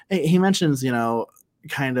to. He mentions,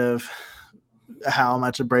 kind of how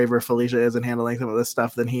much a braver Felicia is in handling some of this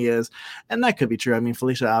stuff than he is, and that could be true. I mean,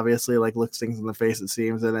 Felicia obviously like looks things in the face, it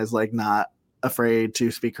seems, and is like not afraid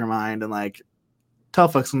to speak her mind and like tell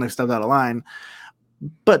folks when they've stepped out of line.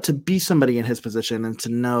 But to be somebody in his position and to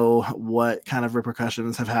know what kind of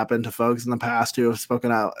repercussions have happened to folks in the past who have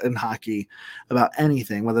spoken out in hockey about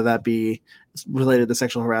anything, whether that be related to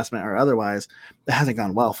sexual harassment or otherwise, it hasn't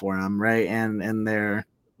gone well for him, right? And their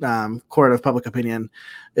court of public opinion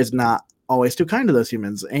is not always too kind to those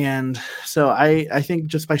humans. And so I think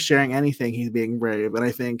just by sharing anything, he's being brave. And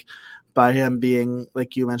I think by him being,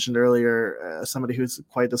 like you mentioned earlier, somebody who's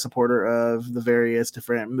quite the supporter of the various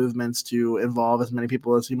different movements to involve as many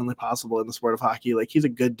people as humanly possible in the sport of hockey, like, he's a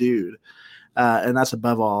good dude. And that's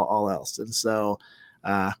above all else. And so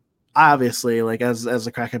obviously, like, as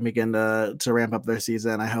the Kraken begin to ramp up their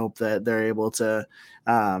season, I hope that they're able to,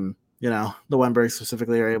 the Wennbergs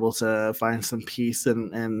specifically are able to find some peace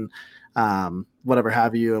and whatever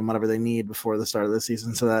have you, and whatever they need before the start of the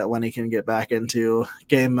season, so that when he can get back into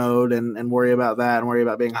game mode and worry about that and worry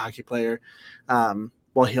about being a hockey player,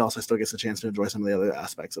 while he also still gets a chance to enjoy some of the other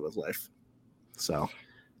aspects of his life. So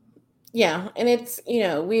yeah, and it's,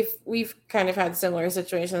 we've kind of had similar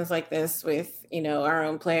situations like this with, our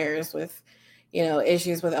own players, with,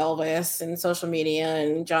 issues with Elvis and social media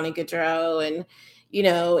and Johnny Gaudreau. And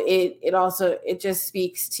it just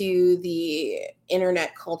speaks to the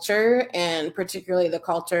internet culture, and particularly the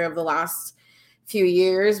culture of the last few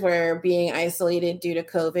years, where being isolated due to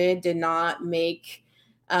COVID did not make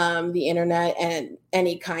the internet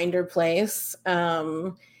any kinder place.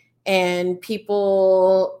 And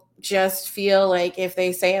people just feel like if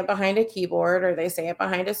they say it behind a keyboard or they say it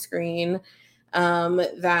behind a screen,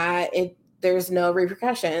 that there's no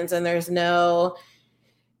repercussions and there's no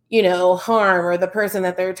harm, or the person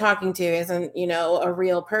that they're talking to isn't, a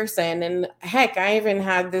real person. And heck, I even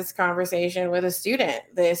had this conversation with a student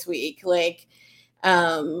this week, like,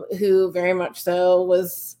 who very much so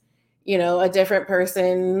was, a different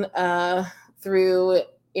person through,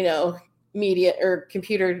 media or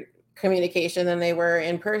computer communication than they were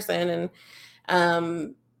in person.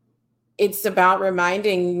 And it's about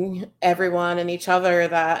reminding everyone and each other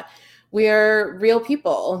that we are real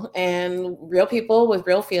people with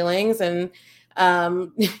real feelings. And,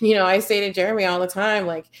 I say to Jeremy all the time,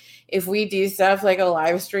 like, if we do stuff like a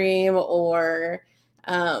live stream or,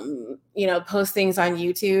 post things on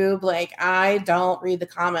YouTube, like, I don't read the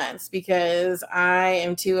comments because I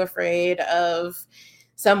am too afraid of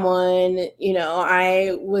someone.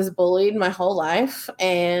 I was bullied my whole life,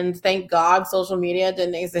 and thank God social media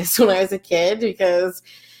didn't exist when I was a kid, because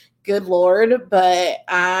good Lord, but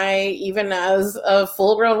I, even as a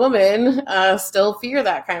full-grown woman, still fear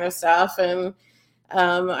that kind of stuff. And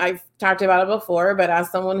I've talked about it before, but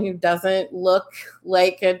as someone who doesn't look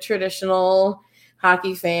like a traditional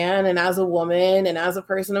hockey fan, and as a woman and as a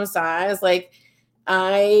person of size, like,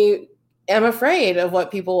 I am afraid of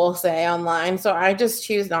what people will say online. So I just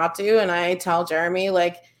choose not to. And I tell Jeremy,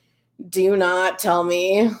 like, do not tell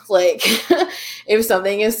me, like, if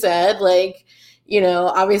something is said, like,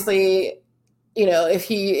 obviously,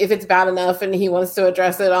 if it's bad enough and he wants to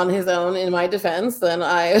address it on his own in my defense, then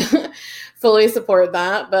I fully support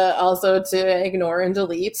that, but also to ignore and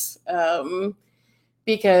delete,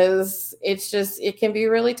 because it can be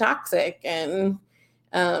really toxic. And,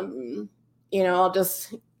 I'll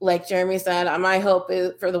just, like Jeremy said, my hope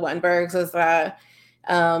is for the Wennbergs is that,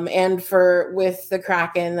 and with the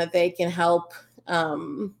Kraken, that they can help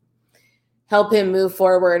him move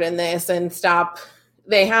forward in this and stop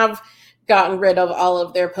they have gotten rid of all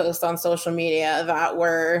of their posts on social media that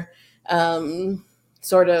were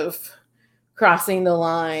sort of crossing the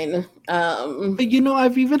line.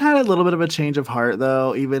 I've even had a little bit of a change of heart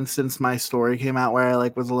though, even since my story came out where I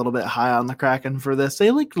like was a little bit high on the Kraken for this.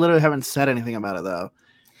 They like literally haven't said anything about it though.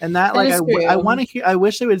 And that like I want to hear, I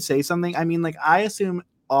wish they would say something. I mean, like I assume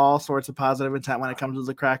all sorts of positive intent when it comes to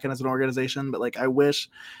the Kraken as an organization, but like I wish,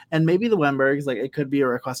 and maybe the Wenbergs, like it could be a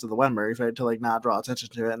request of the Wenbergs, right, to like not draw attention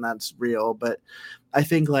to it, and that's real. But I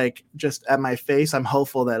think like just at my face, I'm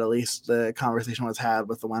hopeful that at least the conversation was had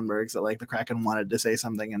with the Wenbergs that like the Kraken wanted to say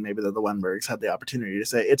something, and maybe that the Wenbergs had the opportunity to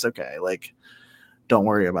say it's okay, like don't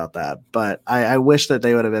worry about that. But I wish that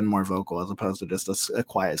they would have been more vocal as opposed to just a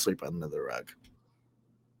quiet sweep under the rug.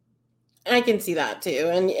 I can see that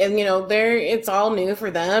too. And it's all new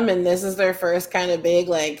for them. And this is their first kind of big,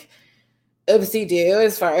 like, oopsie-doo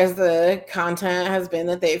as far as the content has been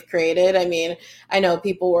that they've created. I mean, I know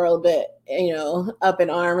people were a bit, up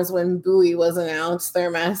in arms when Bowie was announced,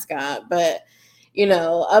 their mascot. But,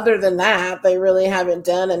 other than that, they really haven't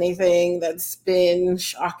done anything that's been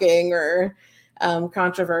shocking or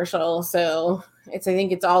controversial. So I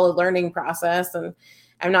think it's all a learning process. And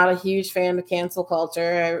I'm not a huge fan of cancel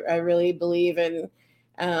culture. I really believe in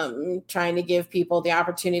trying to give people the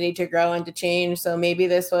opportunity to grow and to change. So maybe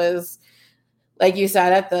this was, like you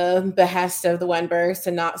said, at the behest of the Wenbergs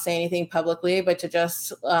to not say anything publicly, but to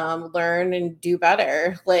just learn and do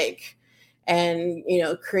better, and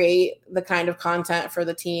create the kind of content for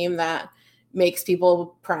the team that makes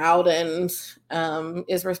people proud and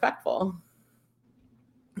is respectful.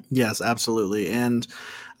 Yes, absolutely. And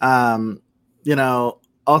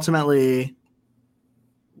ultimately,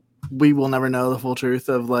 we will never know the full truth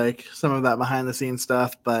of like some of that behind the scenes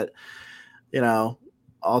stuff, but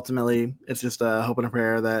ultimately it's just a hope and a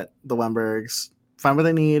prayer that the Wenbergs find what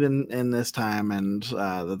they need in this time, and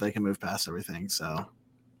that they can move past everything. So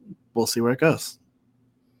we'll see where it goes.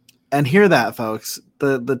 And hear that, folks,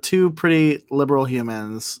 the two pretty liberal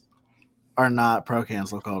humans are not pro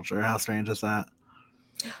cancel culture. How strange is that?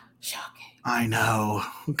 Shocking. I know.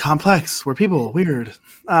 Complex. We're people. Weird.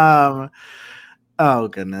 Oh,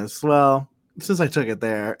 goodness. Well, since I took it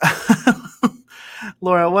there,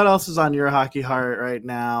 Laura, what else is on your hockey heart right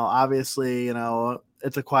now? Obviously,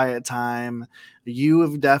 it's a quiet time. You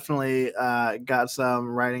have definitely got some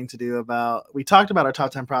writing to do about. We talked about our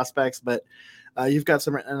top 10 prospects, but you've got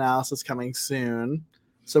some written analysis coming soon.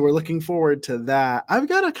 So we're looking forward to that. I've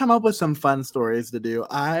got to come up with some fun stories to do.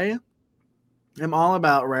 I am all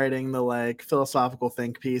about writing the like philosophical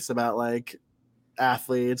think piece about like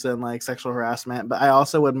athletes and like sexual harassment, but I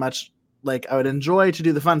also would I would enjoy to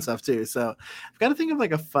do the fun stuff too. So I've got to think of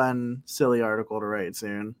like a fun, silly article to write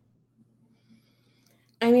soon.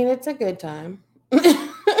 I mean, it's a good time.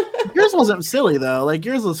 Yours wasn't silly though. Like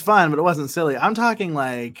yours was fun, but it wasn't silly. I'm talking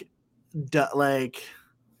like dumb.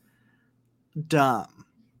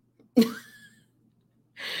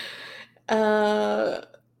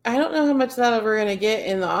 I don't know how much that we're gonna get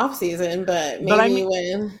in the off season, but maybe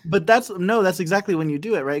But that's exactly when you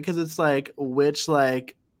do it, right? Because it's like which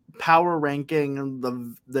like power ranking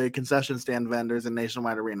the concession stand vendors in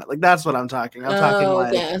Nationwide Arena. Like that's what I'm talking. I'm talking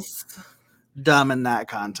like yes. Dumb in that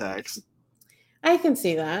context. I can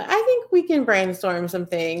see that. I think we can brainstorm some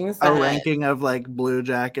things. A ranking of like Blue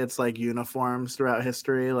Jackets like uniforms throughout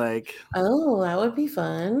history. Like, oh, that would be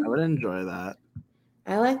fun. I would enjoy that.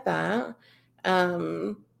 I like that.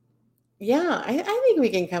 Yeah, I think we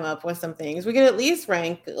can come up with some things. We could at least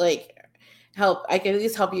rank I could at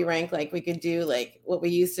least help you rank, like we could do like what we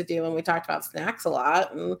used to do when we talked about snacks a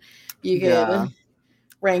lot, and you could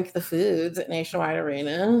rank the foods at Nationwide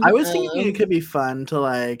Arena. I was thinking it could be fun to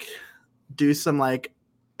like do some like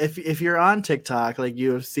if you're on TikTok, like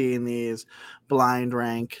you have seen these blind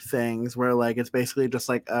rank things where like it's basically just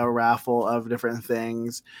like a raffle of different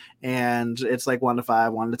things, and it's like 1 to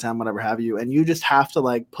 5, 1 to 10, whatever have you, and you just have to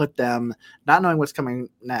like put them, not knowing what's coming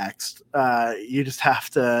next. You just have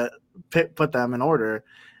to put them in order,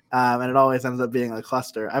 and it always ends up being a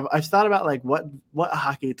cluster. I've thought about like what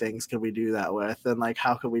hockey things could we do that with, and like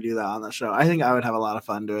how could we do that on the show. I think I would have a lot of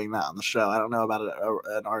fun doing that on the show. I don't know about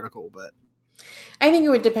an article, but I think it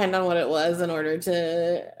would depend on what it was in order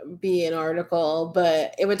to be an article,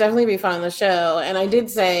 but it would definitely be fun on the show. And I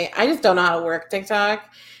did say, I just don't know how to work TikTok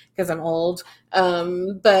because I'm old.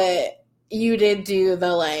 But you did do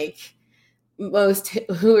the like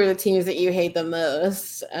who are the teams that you hate the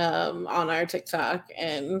most on our TikTok.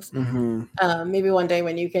 And maybe one day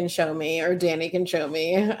when you can show me, or Danny can show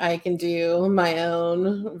me, I can do my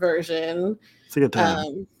own version. It's a good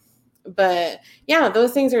time. But yeah,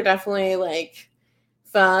 those things are definitely like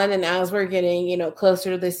fun. And as we're getting,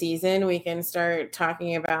 closer to the season, we can start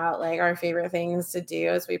talking about like our favorite things to do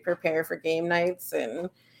as we prepare for game nights and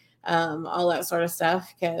all that sort of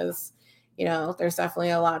stuff. Because, there's definitely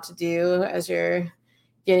a lot to do as you're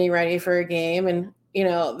getting ready for a game. And,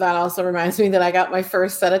 that also reminds me that I got my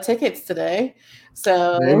first set of tickets today.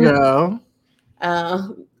 So there you go.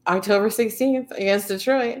 October 16th against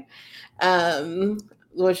Detroit.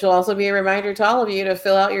 Which will also be a reminder to all of you to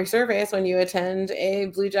fill out your surveys when you attend a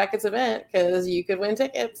Blue Jackets event, because you could win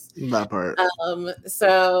tickets. That part.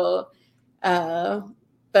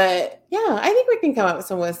 But yeah, I think we can come up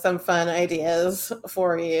with some fun ideas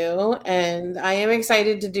for you. And I am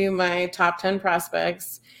excited to do my top 10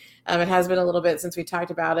 prospects. It has been a little bit since we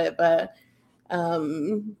talked about it, but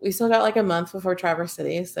we still got like a month before Traverse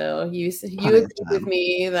City. So you agreed with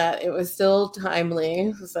me that it was still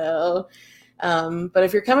timely. So, but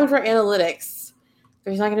if you're coming for analytics,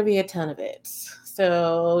 there's not going to be a ton of it.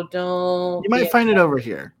 So don't. You might find it over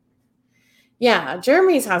here. Yeah,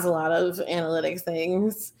 Jeremy's has a lot of analytics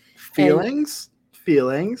things. Feelings.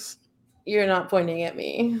 You're not pointing at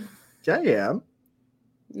me. Yeah, I am.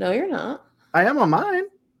 No, you're not. I am on mine.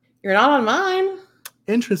 You're not on mine.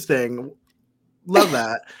 Interesting. Love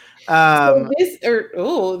that.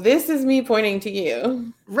 This is me pointing to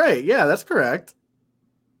you. Right. Yeah, that's correct.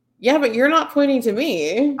 Yeah, but you're not pointing to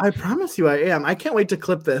me. I promise you I am. I can't wait to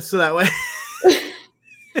clip this so that way.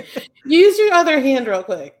 Use your other hand real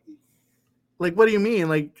quick. Like, what do you mean?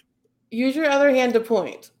 Like, use your other hand to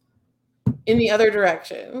point in the other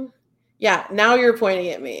direction. Yeah, now you're pointing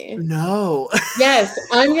at me. No. Yes,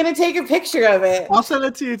 I'm going to take a picture of it. I'll send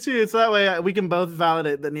it to you too, so that way we can both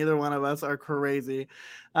validate that neither one of us are crazy.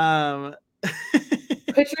 Put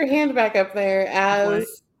your hand back up there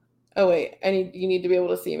as... Oh, wait. You need to be able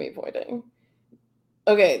to see me pointing.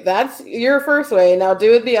 Okay, that's your first way. Now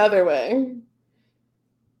do it the other way.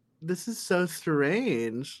 This is so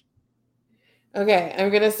strange. Okay, I'm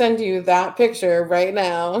going to send you that picture right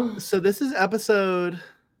now. So this is episode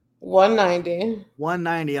 190.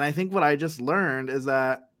 And I think what I just learned is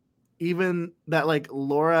that even that like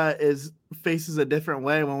Laura faces a different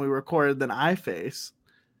way when we record than I face.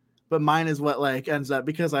 But mine is what like ends up,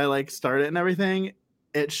 because I like start it and everything,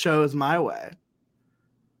 it shows my way.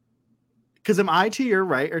 Because am I to your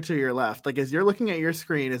right or to your left? Like as you're looking at your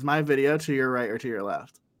screen, is my video to your right or to your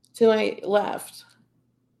left? To my left.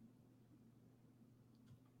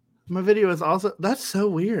 My video is also... That's so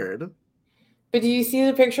weird. But do you see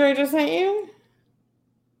the picture I just sent you?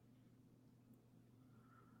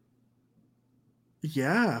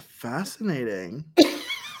 Yeah, fascinating.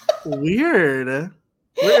 Weird.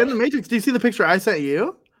 We're in the Matrix. Do you see the picture I sent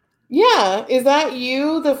you? Yeah. Is that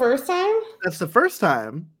you the first time? That's the first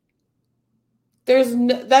time.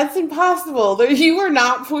 That's impossible. You are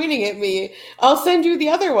not pointing at me. I'll send you the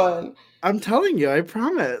other one. I'm telling you, I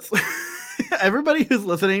promise. Everybody who's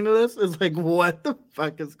listening to this is like, what the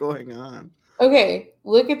fuck is going on? Okay,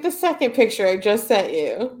 look at the second picture I just sent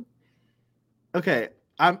you. Okay,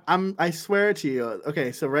 I swear it to you.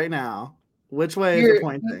 Okay, so right now, which way is it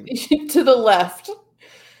pointing? To the left.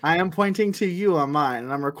 I am pointing to you on mine,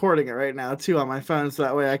 and I'm recording it right now too on my phone, so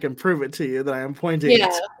that way I can prove it to you that I am pointing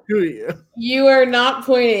to you. You are not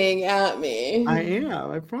pointing at me. I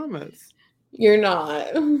am, I promise. You're not.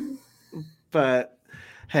 But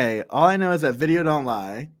hey, all I know is that video don't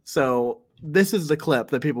lie. So this is the clip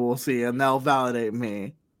that people will see, and they'll validate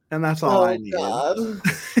me, and that's all I need. God.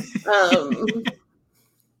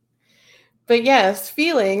 But yes,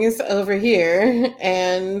 feelings over here,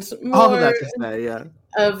 and more all of that to say, yeah,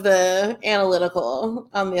 of the analytical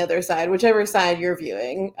on the other side, whichever side you're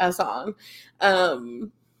viewing us on.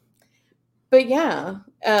 But yeah,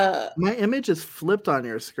 my image is flipped on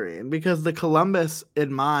your screen because the Columbus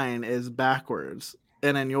in mine is backwards,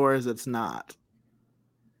 and in yours it's not.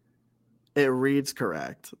 It reads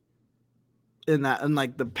correct in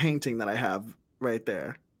like the painting that I have right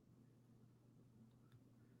there.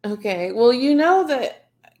 Okay, well, you know that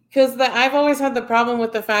because I've always had the problem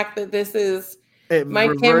with the fact that this is my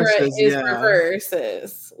camera is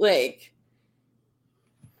reverses, like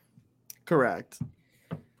correct.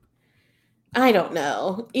 I don't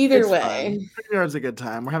know. Either way, it's a good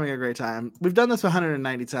time. We're having a great time. We've done this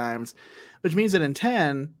 190 times, which means that in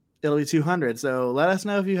 10 it'll be 200. So let us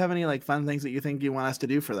know if you have any like fun things that you think you want us to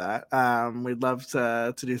do for that. We'd love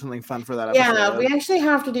to do something fun for that episode. Yeah, we actually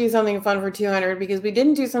have to do something fun for 200 because we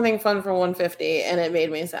didn't do something fun for 150, and it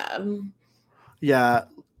made me sad. Yeah.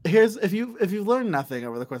 Here's if you've learned nothing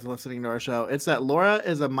over the course of listening to our show, it's that Laura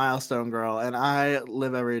is a milestone girl, and I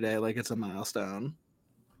live every day like it's a milestone.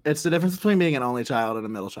 It's the difference between being an only child and a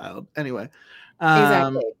middle child. Anyway,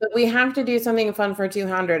 Exactly. But we have to do something fun for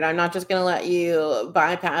 200. I'm not just going to let you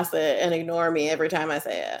bypass it and ignore me every time I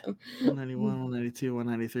say it. 191, 192,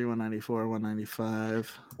 193, 194,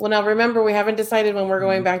 195. Well, now remember, we haven't decided when we're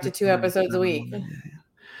going back to 2 episodes a week.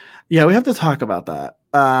 Yeah, we have to talk about that.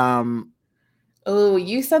 Oh,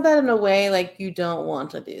 you said that in a way like you don't want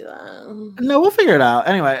to do that. No, we'll figure it out.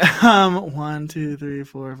 Anyway, 1, 2, 3,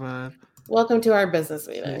 4, 5. Welcome to our business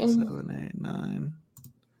meeting. 6, 7, 8, 9.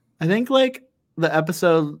 I think like the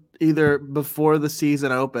episode either before the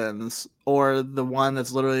season opens or the one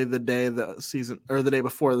that's literally the day the season or the day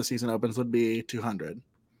before the season opens would be 200.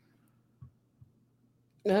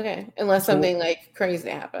 Okay, unless something like crazy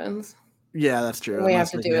happens. Yeah, that's true. We have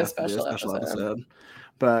to do a special episode.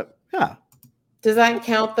 But yeah. Does that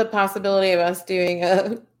count the possibility of us doing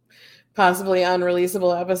a possibly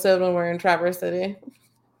unreleasable episode when we're in Traverse City?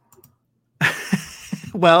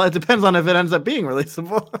 Well, it depends on if it ends up being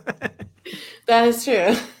releasable. That is true.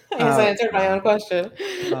 I guess I answered my own question.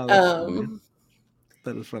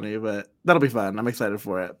 That is funny, but that'll be fun. I'm excited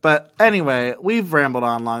for it. But anyway, we've rambled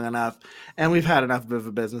on long enough, and we've had enough of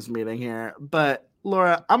a business meeting here. But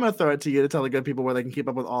Laura, I'm going to throw it to you to tell the good people where they can keep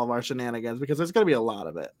up with all of our shenanigans, because there's going to be a lot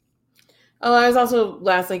of it. Oh, I was also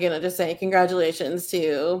lastly going to just say congratulations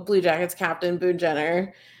to Blue Jackets captain Boone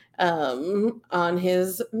Jenner on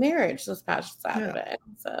his marriage this past Saturday.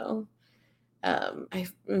 Yeah. So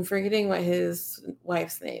I'm forgetting what his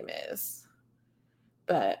wife's name is,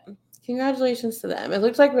 but congratulations to them. It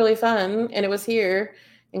looked like really fun, and it was here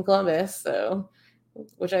in Columbus, so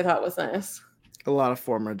which I thought was nice. A lot of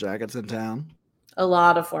former Jackets in town. A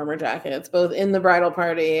lot of former Jackets, both in the bridal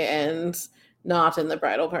party and not in the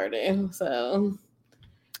bridal party. So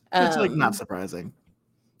it's like not surprising.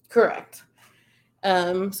 Correct.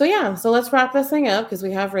 So let's wrap this thing up because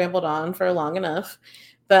we have rambled on for long enough.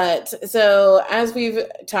 But so as we've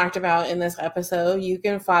talked about in this episode, you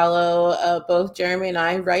can follow both Jeremy and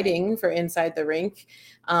I writing for Inside the Rink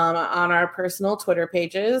on our personal Twitter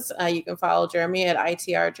pages. You can follow Jeremy at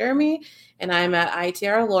ITR Jeremy, and I'm at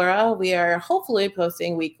ITR Laura. We are hopefully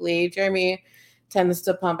posting weekly. Jeremy tends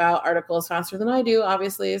to pump out articles faster than I do,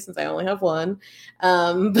 obviously, since I only have one.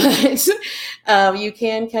 But you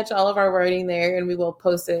can catch all of our writing there, and we will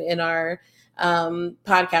post it in our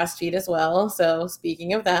podcast feed as well. So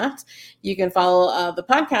speaking of that, you can follow the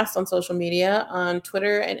podcast on social media on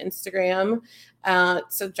Twitter and Instagram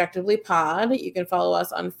Subjectively Pod. You can follow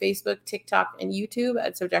us on Facebook, TikTok, and YouTube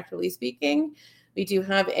at Subjectively Speaking. We do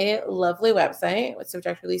have a lovely website with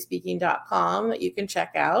subjectivelyspeaking.com that you can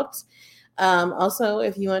check out. Also,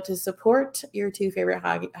 if you want to support your two favorite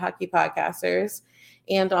hockey podcasters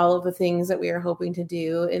and all of the things that we are hoping to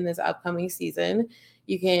do in this upcoming season,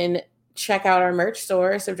 you can check out our merch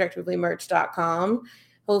store, subjectivelymerch.com.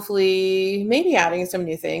 Hopefully, maybe adding some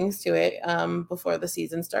new things to it before the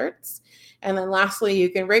season starts. And then lastly, you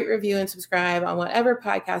can rate, review, and subscribe on whatever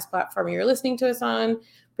podcast platform you're listening to us on,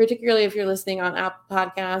 particularly if you're listening on Apple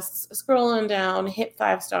Podcasts. Scroll on down, hit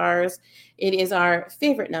 5 stars. It is our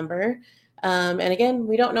favorite number. And again,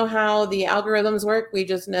 we don't know how the algorithms work. We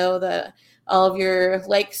just know that all of your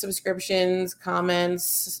likes, subscriptions,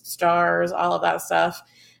 comments, stars, all of that stuff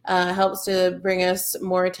helps to bring us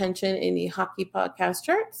more attention in the hockey podcast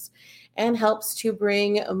charts and helps to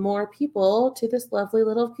bring more people to this lovely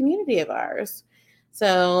little community of ours.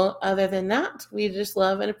 So other than that, we just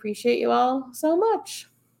love and appreciate you all so much.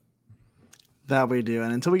 That we do.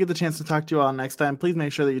 And until we get the chance to talk to you all next time, please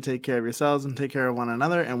make sure that you take care of yourselves and take care of one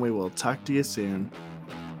another, and we will talk to you soon.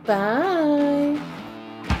 Bye.